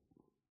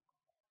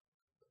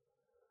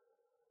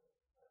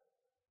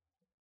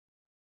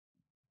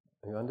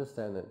 You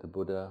understand that the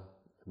Buddha,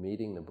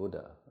 meeting the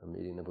Buddha and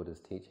meeting the Buddha's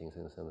teachings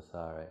in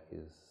samsara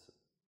is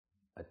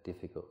a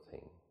difficult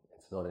thing.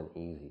 It's not an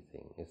easy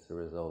thing. It's the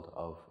result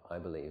of, I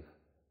believe,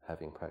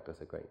 having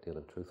practiced a great deal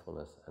of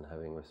truthfulness and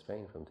having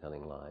restrained from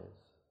telling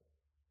lies,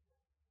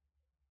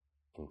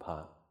 in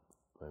part,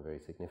 a very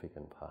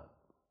significant part.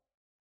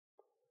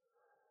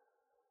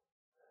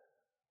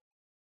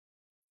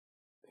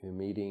 You're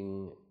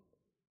meeting,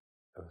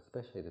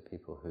 especially the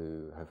people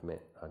who have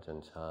met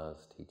Ajahn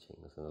Chah's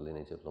teachings and the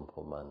lineage of Luang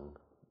Por Man,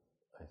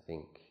 I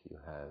think you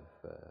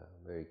have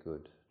very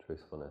good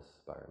truthfulness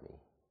barami.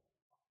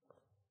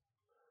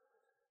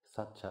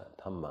 Satcha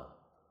Dhamma,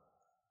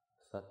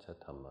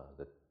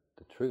 the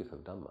truth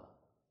of Dhamma.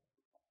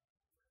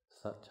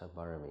 Satcha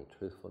barami,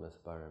 truthfulness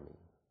barami.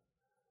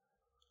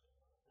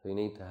 So you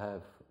need to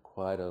have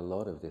quite a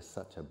lot of this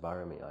Satcha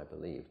barami, I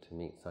believe, to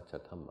meet Satcha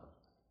Dhamma.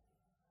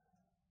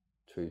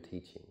 True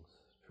teachings,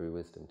 true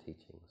wisdom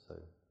teachings. So,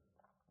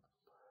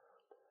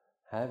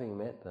 having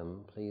met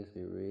them, please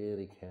be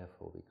really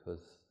careful,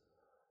 because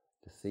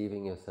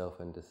deceiving yourself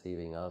and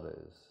deceiving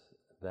others,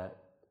 that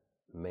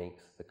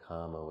makes the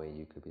karma where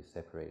you could be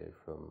separated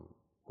from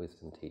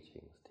wisdom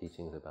teachings,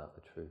 teachings about the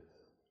truth.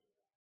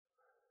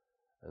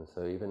 And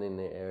so even in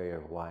the area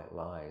of white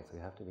lies, we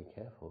have to be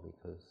careful,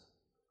 because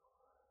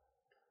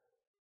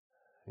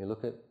you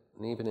look at,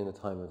 and even in the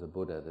time of the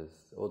Buddha,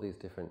 there's all these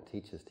different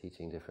teachers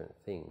teaching different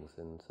things,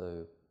 and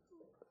so,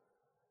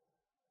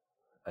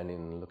 and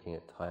in looking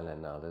at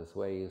Thailand now, there's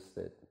ways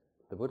that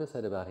the Buddha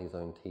said about his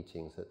own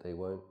teachings that they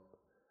won't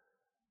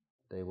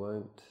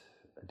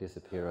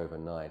disappear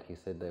overnight. He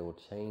said they will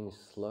change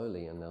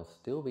slowly and they'll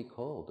still be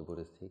called the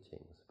Buddha's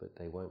teachings, but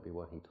they won't be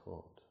what he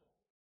taught.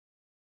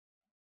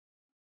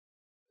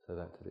 So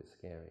that's a bit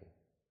scary.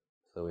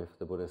 So if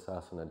the Buddha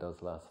Sasana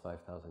does last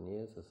 5,000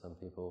 years, as some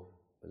people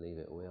believe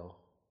it will,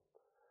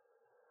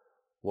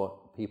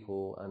 what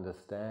people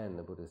understand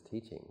the Buddha's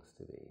teachings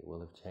to be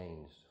will have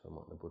changed from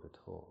what the Buddha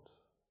taught.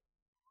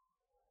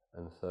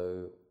 And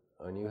so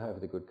when you have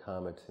the good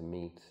karma to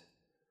meet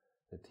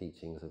the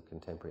teachings of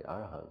contemporary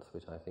arahants,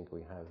 which I think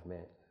we have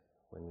met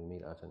when we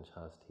meet Ajahn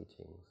Chah's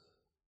teachings,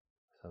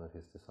 some of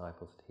his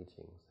disciples'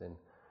 teachings, then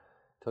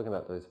talking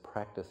about those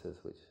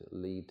practices which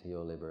lead to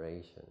your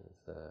liberation,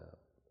 is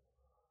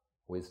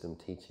wisdom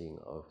teaching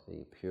of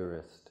the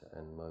purest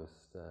and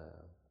most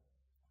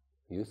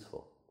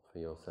useful for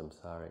your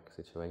samsaric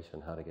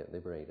situation, how to get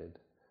liberated.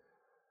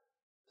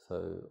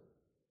 So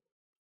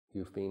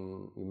you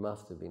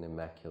must have been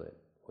immaculate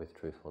with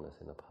truthfulness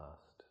in the past.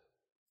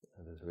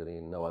 And there's really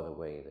no other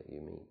way that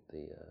you meet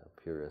the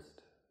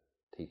purest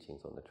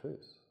teachings on the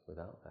truth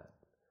without that.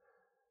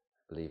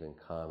 I believe in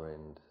karma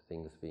and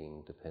things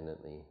being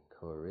dependently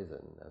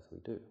co-arisen, as we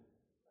do,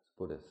 as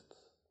Buddhists.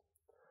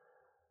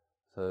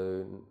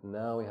 So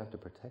now we have to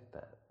protect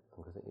that,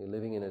 because you're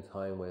living in a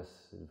time where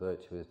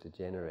virtue is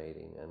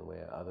degenerating and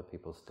where other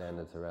people's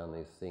standards around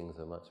these things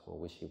are much more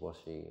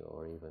wishy-washy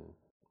or even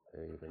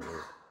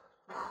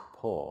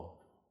poor.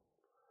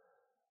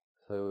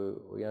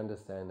 So we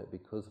understand that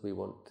because we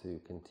want to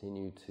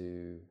continue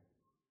to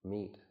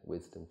meet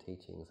wisdom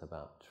teachings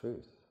about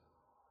truth,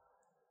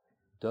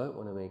 don't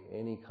want to make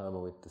any karma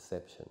with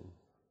deception,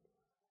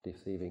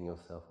 deceiving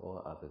yourself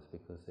or others,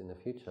 because in the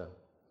future,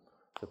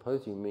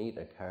 suppose you meet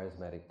a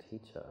charismatic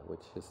teacher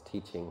which is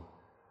teaching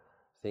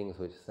things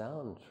which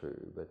sound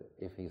true, but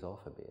if he's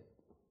off a bit,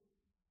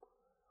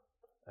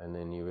 and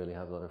then you really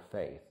have a lot of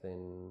faith,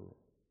 then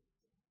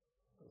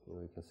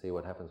we can see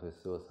what happens with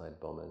suicide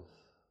bombers.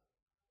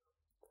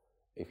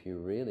 If you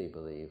really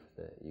believe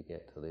that you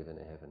get to live in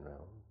a heaven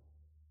realm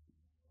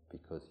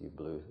because you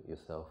blew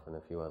yourself and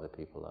a few other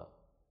people up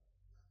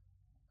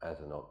as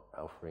an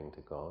offering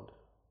to God,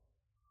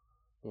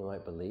 you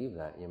might believe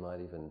that. You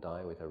might even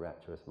die with a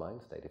rapturous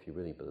mind state if you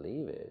really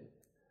believe it.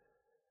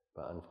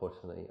 But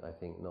unfortunately, I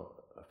think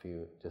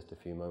just a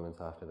few moments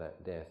after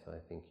that death, I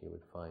think you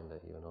would find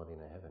that you're not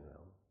in a heaven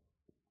realm.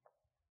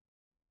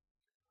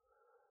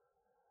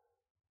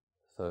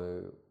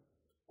 So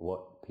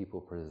what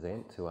people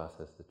present to us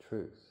as the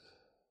truth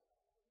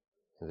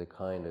is a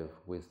kind of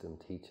wisdom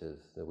teachers,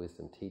 the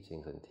wisdom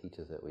teachings and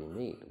teachers that we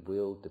meet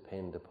will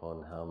depend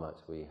upon how much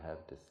we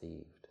have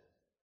deceived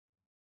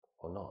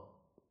or not.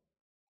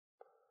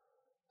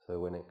 So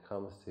when it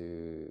comes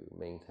to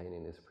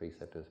maintaining this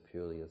precept as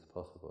purely as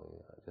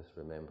possible, just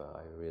remember,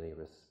 I really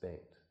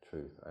respect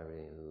truth, I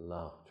really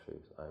love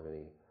truth, I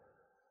really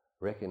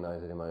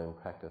recognize it in my own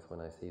practice.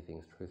 When I see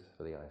things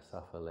truthfully, I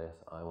suffer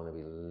less. I want to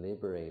be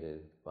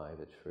liberated by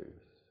the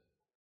truth.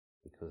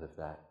 Because of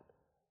that,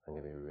 I'm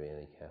going to be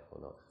really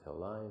careful not to tell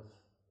lies.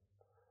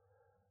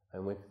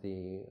 And with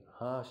the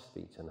harsh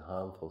speech and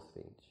harmful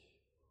speech,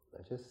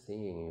 just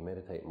seeing, you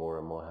meditate more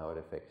and more how it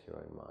affects your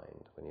own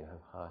mind. When you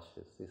have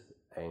harshness, this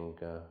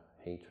anger,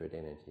 hatred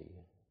energy,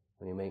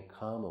 when you make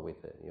karma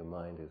with it, your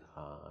mind is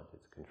hard,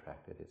 it's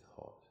contracted, it's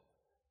hot.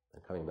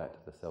 And coming back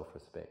to the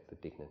self-respect, the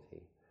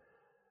dignity.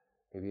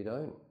 If you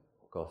don't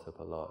gossip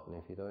a lot, and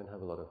if you don't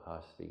have a lot of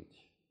harsh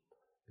speech,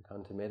 you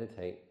come to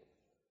meditate,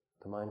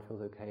 the mind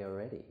feels okay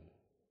already.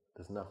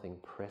 There's nothing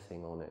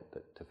pressing on it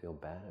to feel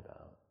bad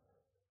about.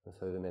 And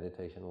so the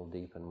meditation will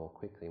deepen more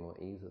quickly, more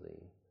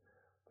easily.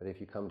 But if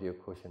you come to your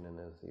cushion and,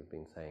 as you've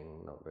been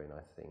saying, not very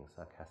nice things,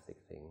 sarcastic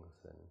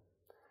things, and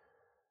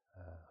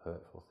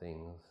hurtful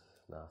things,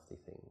 nasty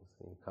things,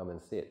 and you come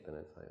and sit, then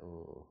it's like,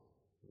 oh,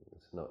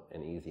 it's not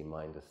an easy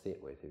mind to sit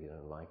with if you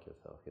don't like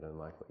yourself, you don't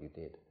like what you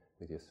did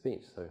with your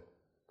speech. So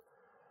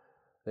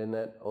then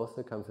that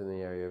also comes in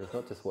the area of, it's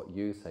not just what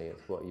you say,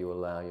 it's what you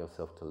allow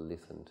yourself to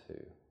listen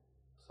to.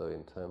 So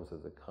in terms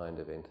of the kind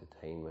of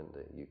entertainment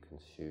that you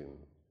consume.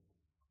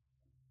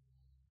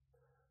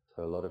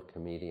 So a lot of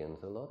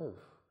comedians, a lot of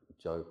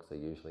jokes are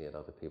usually at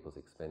other people's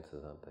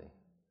expenses, aren't they?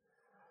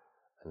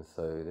 And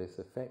so this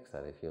affects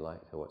that if you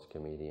like to watch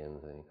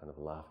comedians and you're kind of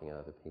laughing at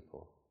other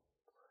people.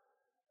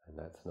 And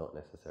that's not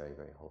necessarily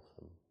very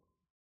wholesome.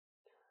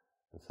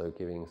 And so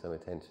giving some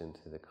attention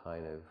to the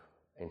kind of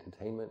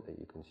entertainment that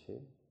you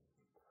consume.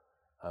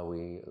 Are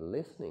we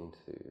listening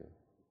to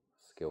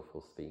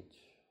skillful speech?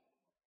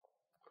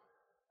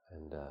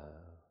 And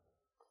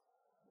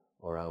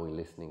or are we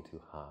listening to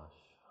harsh,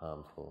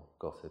 harmful,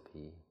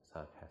 gossipy,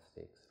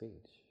 sarcastic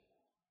speech?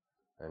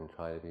 And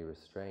try to be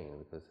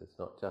restrained, because it's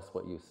not just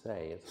what you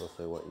say, it's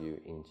also what you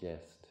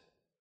ingest.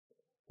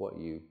 What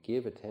you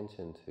give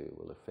attention to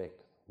will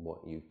affect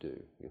what you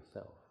do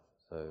yourself.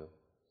 So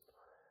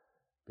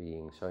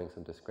showing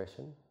some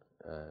discretion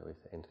with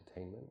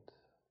entertainment,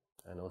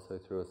 and also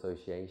through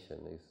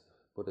association.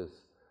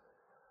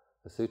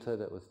 The sutta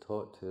that was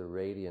taught to a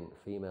radiant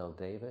female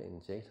deva in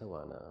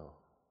Jetavana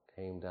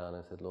came down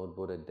and said, Lord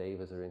Buddha,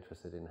 devas are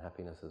interested in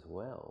happiness as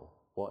well.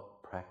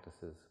 What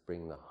practices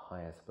bring the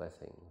highest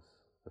blessings?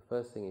 The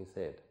first thing he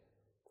said,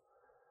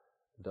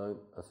 don't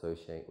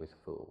associate with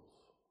fools.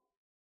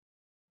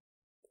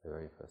 The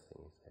very first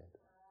thing he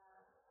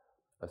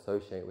said.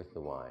 Associate with the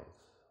wise.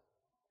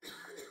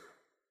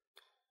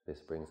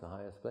 This brings the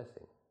highest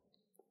blessing.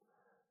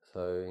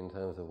 So in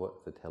terms of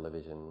what's the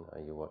television are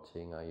you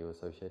watching, are you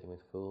associating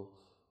with fools?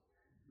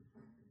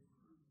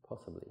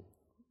 Possibly.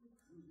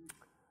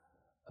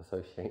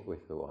 Associate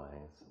with the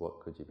wise. What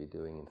could you be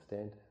doing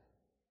instead?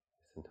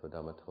 Listen to a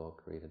Dhamma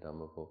talk, read a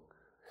Dhamma book.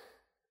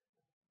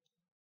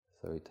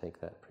 So we take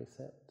that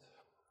precept.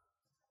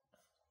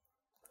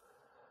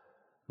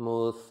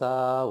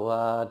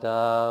 Musawada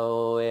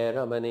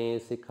eramani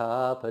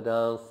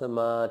sikkhapadang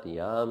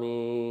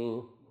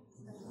samadhiyami.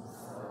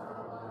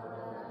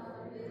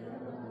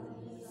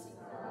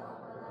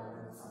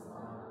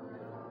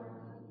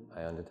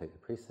 I undertake the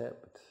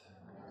precept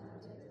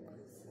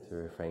to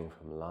refrain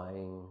from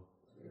lying,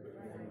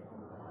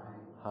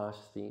 harsh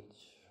speech,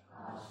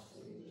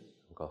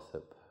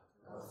 gossip,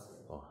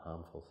 or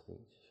harmful speech.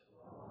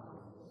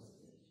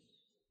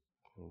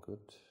 Good.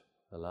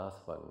 The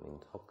last one,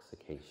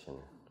 intoxication.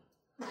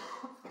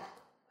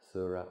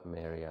 Sura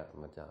Merya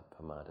Maja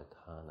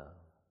Pamadatana.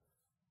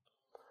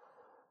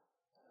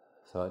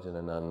 So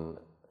Ajahn,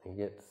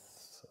 we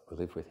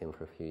lived with him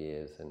for a few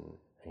years, and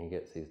he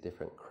gets these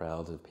different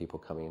crowds of people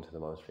coming into the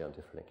monastery on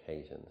different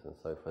occasions. And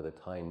so for the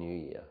Thai New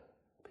Year,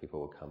 people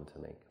will come to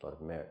make a lot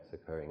of merits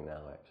occurring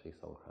now, actually,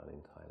 Songkran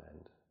in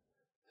Thailand.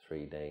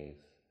 3 days,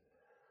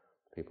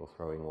 people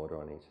throwing water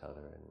on each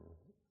other and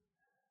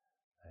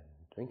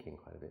drinking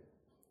quite a bit.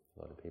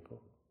 A lot of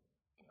people.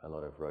 A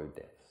lot of road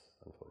deaths,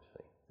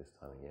 unfortunately, this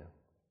time of year.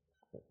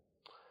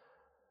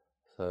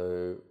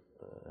 So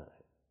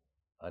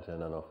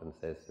Ajahn often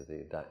says to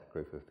that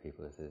group of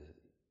people, he says,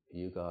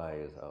 you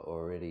guys are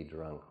already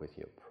drunk with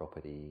your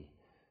property,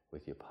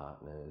 with your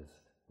partners,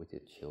 with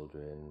your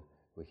children,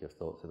 with your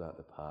thoughts about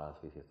the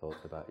past, with your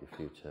thoughts about your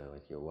future,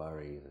 with your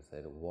worries. I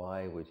said,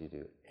 why would you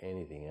do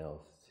anything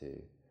else to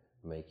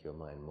make your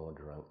mind more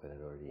drunk than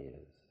it already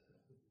is?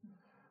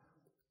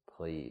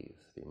 Please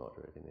be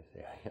moderate in this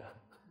area.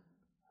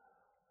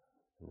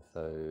 And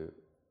so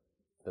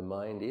the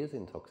mind is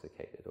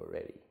intoxicated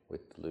already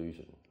with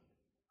delusion,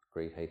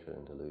 greed, hatred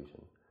and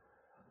delusion.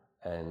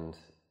 And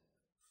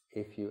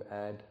if you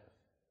add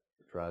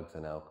drugs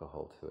and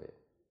alcohol to it,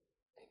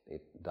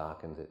 it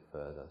darkens it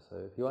further. So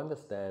if you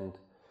understand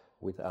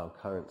with our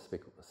current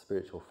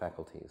spiritual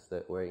faculties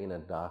that we're in a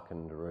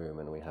darkened room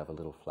and we have a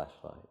little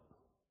flashlight,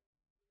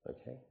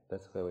 okay?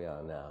 That's where we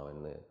are now,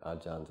 and the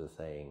Ajahns are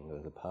saying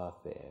there's a path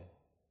there,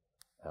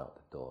 out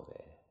the door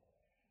there,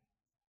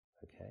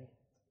 okay?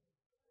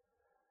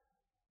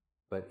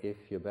 But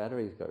if your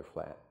batteries go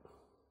flat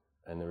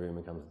and the room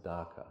becomes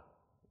darker,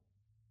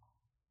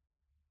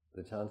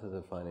 the chances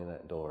of finding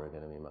that door are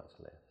going to be much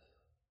less.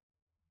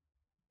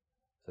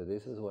 So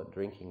this is what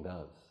drinking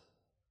does.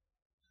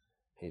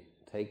 It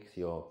takes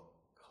your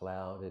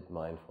clouded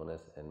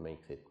mindfulness and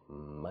makes it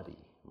muddy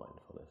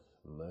mindfulness,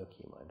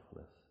 murky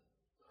mindfulness.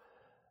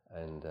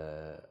 And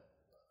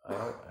I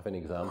have an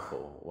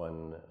example,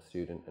 one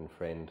student and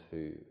friend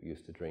who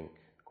used to drink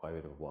quite a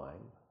bit of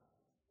wine,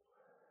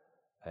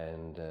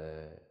 and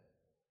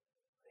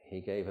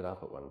he gave it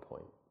up at one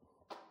point.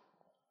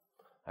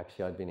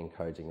 Actually, I'd been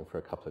encouraging him for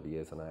a couple of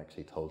years, and I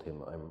actually told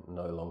him, I'm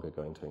no longer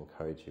going to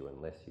encourage you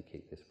unless you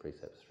keep this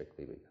precept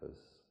strictly, because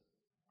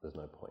there's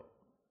no point.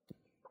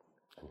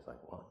 And he's like,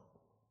 what?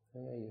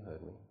 Yeah, you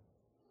heard me.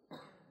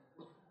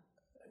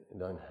 You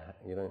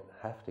don't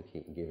have to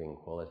keep giving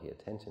quality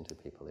attention to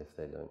people if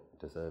they don't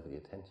deserve the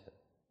attention.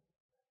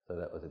 So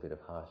that was a bit of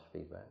harsh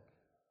feedback.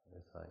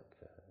 It's like,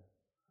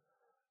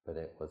 but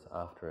it was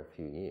after a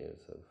few years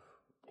of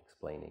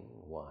explaining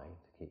why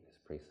to keep this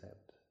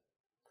precept.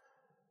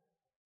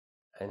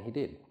 And he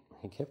did.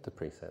 He kept the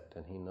precept,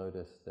 and he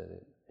noticed that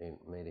it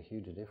made a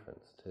huge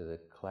difference to the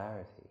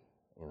clarity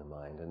in the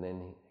mind. And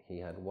then he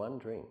had one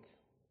drink,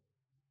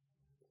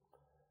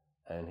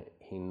 and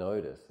he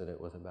noticed that it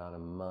was about a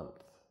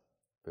month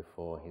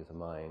before his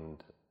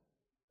mind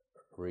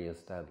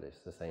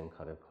re-established the same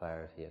kind of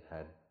clarity it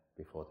had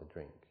before the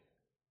drink.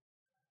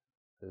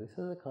 So this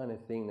is the kind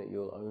of thing that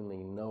you'll only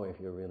know if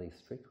you're really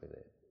strict with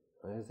it.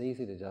 And it's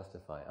easy to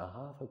justify. A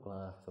half a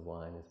glass of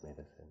wine is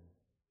medicine.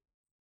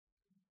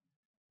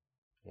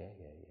 Yeah.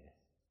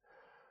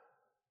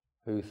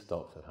 Who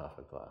stops at half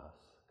a glass?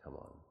 Come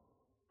on.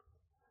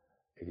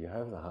 If you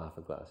have the half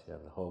a glass, you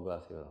have the whole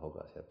glass, you have the whole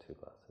glass, you have 2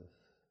 glasses.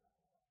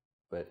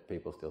 But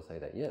people still say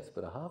that, yes,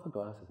 but a half a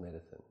glass is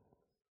medicine.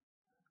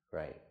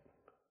 Great.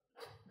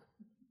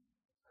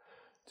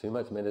 Too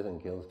much medicine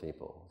kills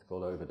people. It's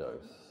called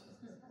overdose.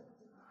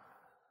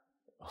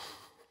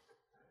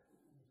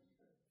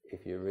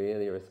 If you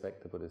really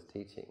respect the Buddha's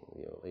teaching,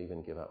 you'll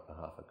even give up the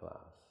half a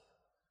glass.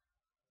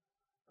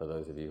 For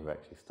those of you who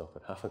actually stop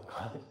at half a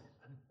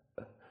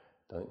glass,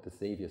 don't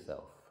deceive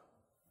yourself.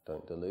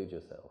 Don't delude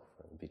yourself.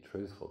 And be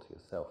truthful to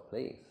yourself,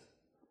 please.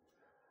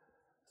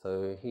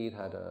 So he'd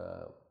had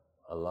a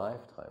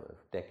lifetime of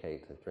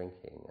decades of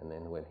drinking, and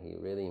then when he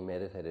really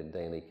meditated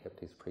daily, kept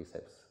his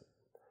precepts,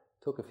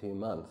 took a few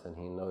months, and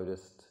he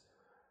noticed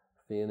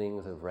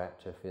feelings of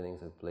rapture,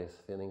 feelings of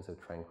bliss, feelings of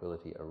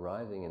tranquility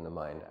arising in the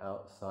mind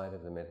outside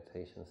of the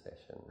meditation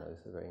session. Now,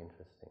 this is very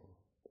interesting.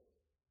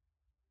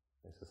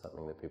 This is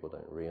something that people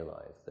don't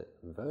realize, that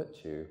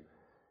virtue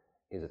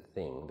is a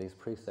thing. These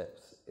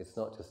precepts, it's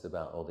not just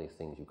about all these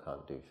things you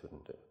can't do,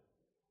 shouldn't do.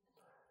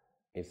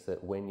 It's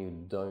that when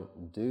you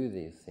don't do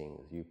these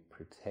things, you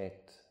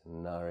protect,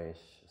 nourish,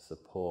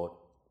 support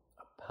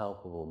a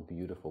palpable,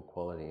 beautiful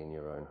quality in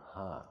your own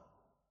heart.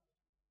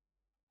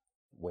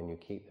 When you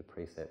keep the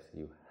precepts,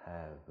 you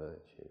have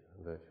virtue.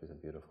 Virtue is a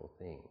beautiful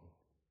thing.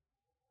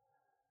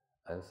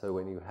 And so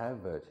when you have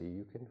virtue,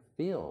 you can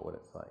feel what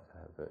it's like to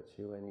have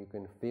virtue, and you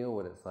can feel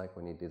what it's like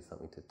when you did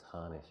something to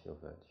tarnish your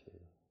virtue.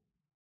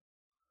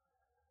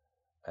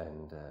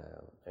 And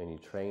you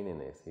train in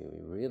this, you're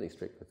really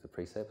strict with the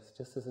precepts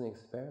just as an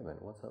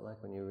experiment. What's it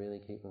like when you really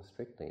keep them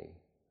strictly?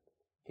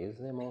 Is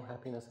there more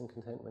happiness and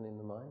contentment in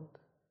the mind?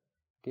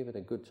 Give it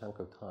a good chunk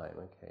of time.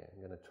 Okay,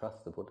 I'm going to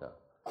trust the Buddha.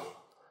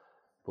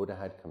 Buddha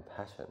had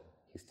compassion.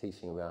 He's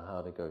teaching about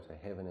how to go to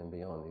heaven and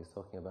beyond. He's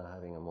talking about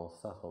having a more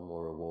subtle,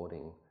 more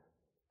rewarding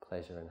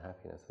pleasure and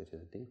happiness, which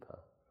is deeper.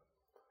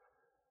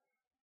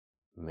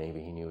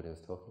 Maybe he knew what he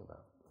was talking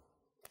about.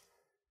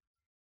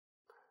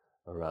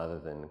 Or rather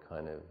than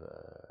kind of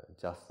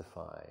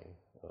justify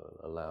or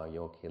allow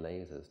your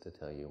kilesas to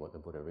tell you what the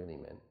Buddha really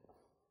meant,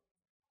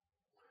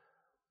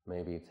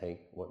 maybe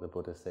take what the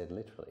Buddha said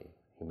literally.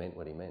 He meant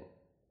what he meant.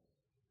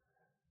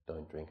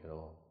 Don't drink at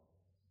all.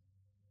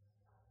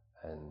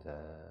 And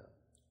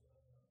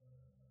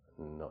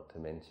not to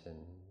mention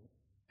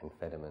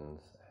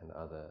amphetamines and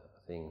other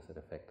things that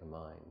affect the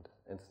mind.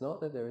 It's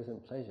not that there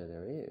isn't pleasure,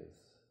 there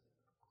is,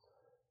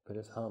 but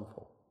it's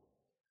harmful.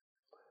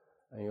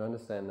 And you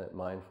understand that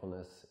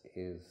mindfulness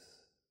is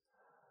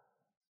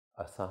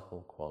a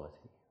subtle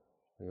quality.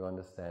 You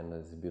understand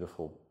there's a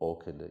beautiful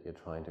orchid that you're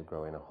trying to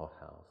grow in a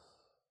hothouse,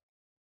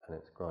 and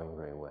it's growing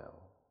very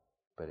well,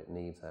 but it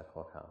needs that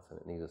hothouse, and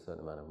it needs a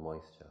certain amount of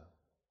moisture.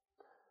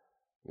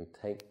 You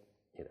take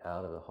it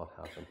out of the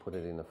hothouse and put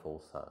it in the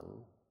full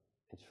sun,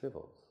 it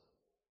shrivels.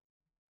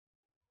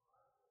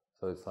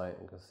 So it's like,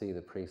 you can see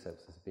the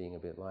precepts as being a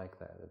bit like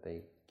that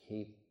they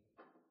keep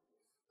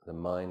the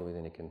mind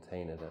within a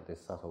container, that this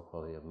subtle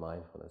quality of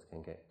mindfulness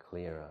can get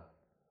clearer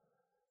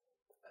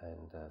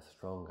and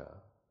stronger.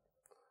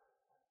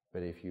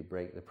 But if you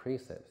break the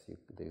precepts,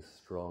 these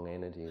strong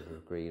energies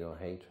of greed or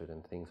hatred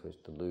and things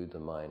which delude the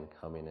mind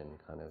come in and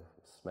kind of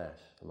smash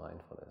the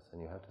mindfulness,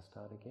 and you have to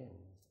start again.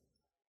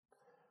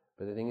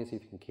 But the thing is,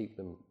 if you can keep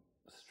them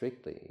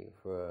strictly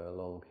for a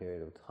long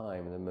period of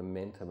time, the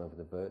momentum of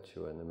the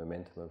virtue and the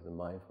momentum of the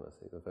mindfulness,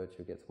 the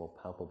virtue gets more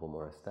palpable,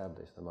 more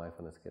established, the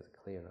mindfulness gets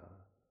clearer.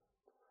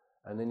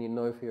 And then you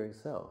know for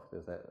yourself,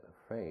 there's that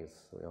phrase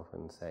we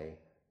often say,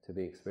 to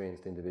be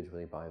experienced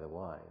individually by the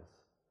wise.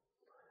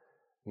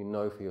 You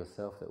know for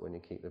yourself that when you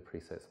keep the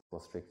precepts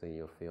more strictly,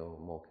 you'll feel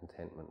more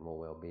contentment, more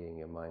well-being,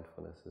 your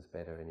mindfulness is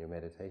better, and your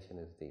meditation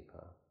is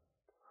deeper.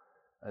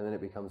 And then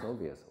it becomes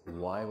obvious,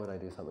 why would I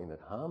do something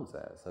that harms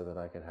that so that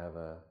I could have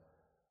a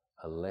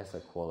lesser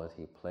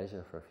quality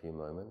pleasure for a few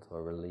moments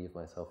or relieve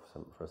myself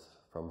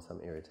from some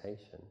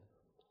irritation?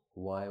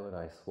 Why would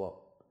I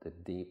swap the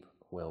deep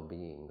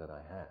well-being that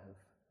I have,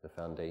 the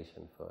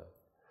foundation for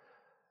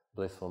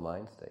blissful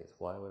mind states,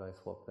 why would I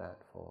swap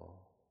that for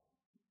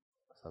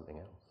something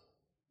else?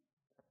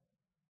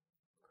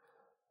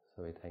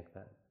 So we take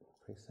that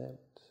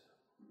precept.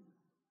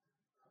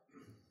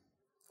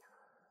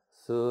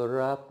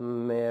 Surap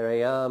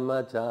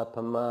merayama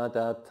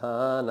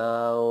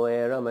japamadatana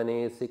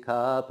veramani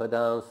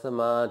sikhapadam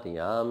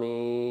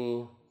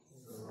samadhyami.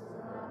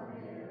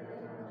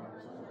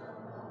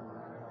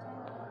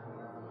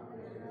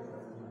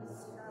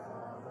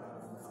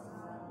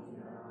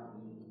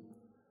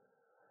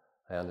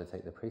 I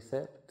undertake the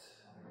precept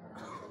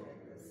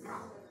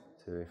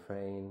to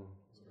refrain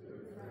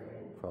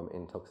from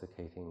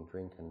intoxicating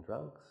drink and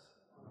drugs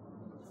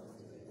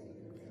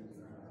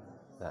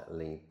that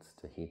leads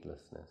to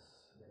heedlessness.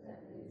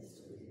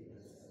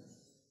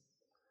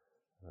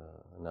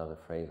 Another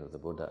phrase of the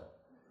Buddha,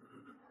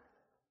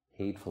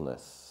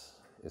 heedfulness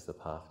is the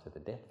path to the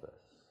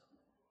deathless.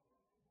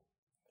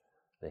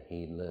 The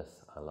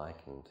heedless are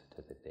likened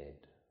to the dead.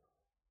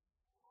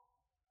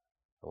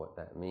 And what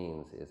that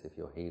means is if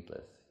you're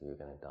heedless, you're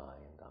going to die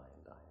and die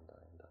and die and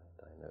die and die and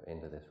die. No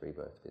end of this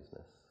rebirth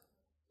business.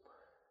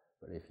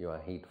 But if you are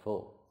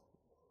heedful,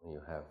 you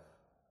have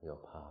your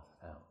path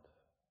out.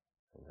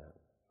 And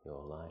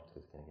your light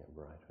is going to get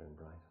brighter and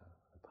brighter.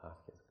 The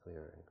path gets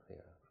clearer and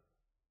clearer.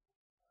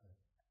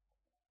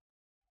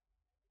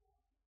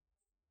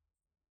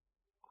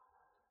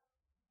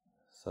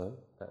 So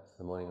that's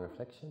the morning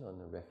reflection on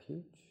the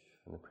refuge,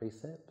 on the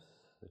precepts,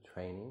 the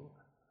training,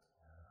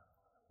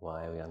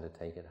 why we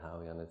undertake it, how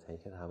we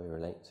undertake it, how we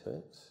relate to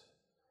it.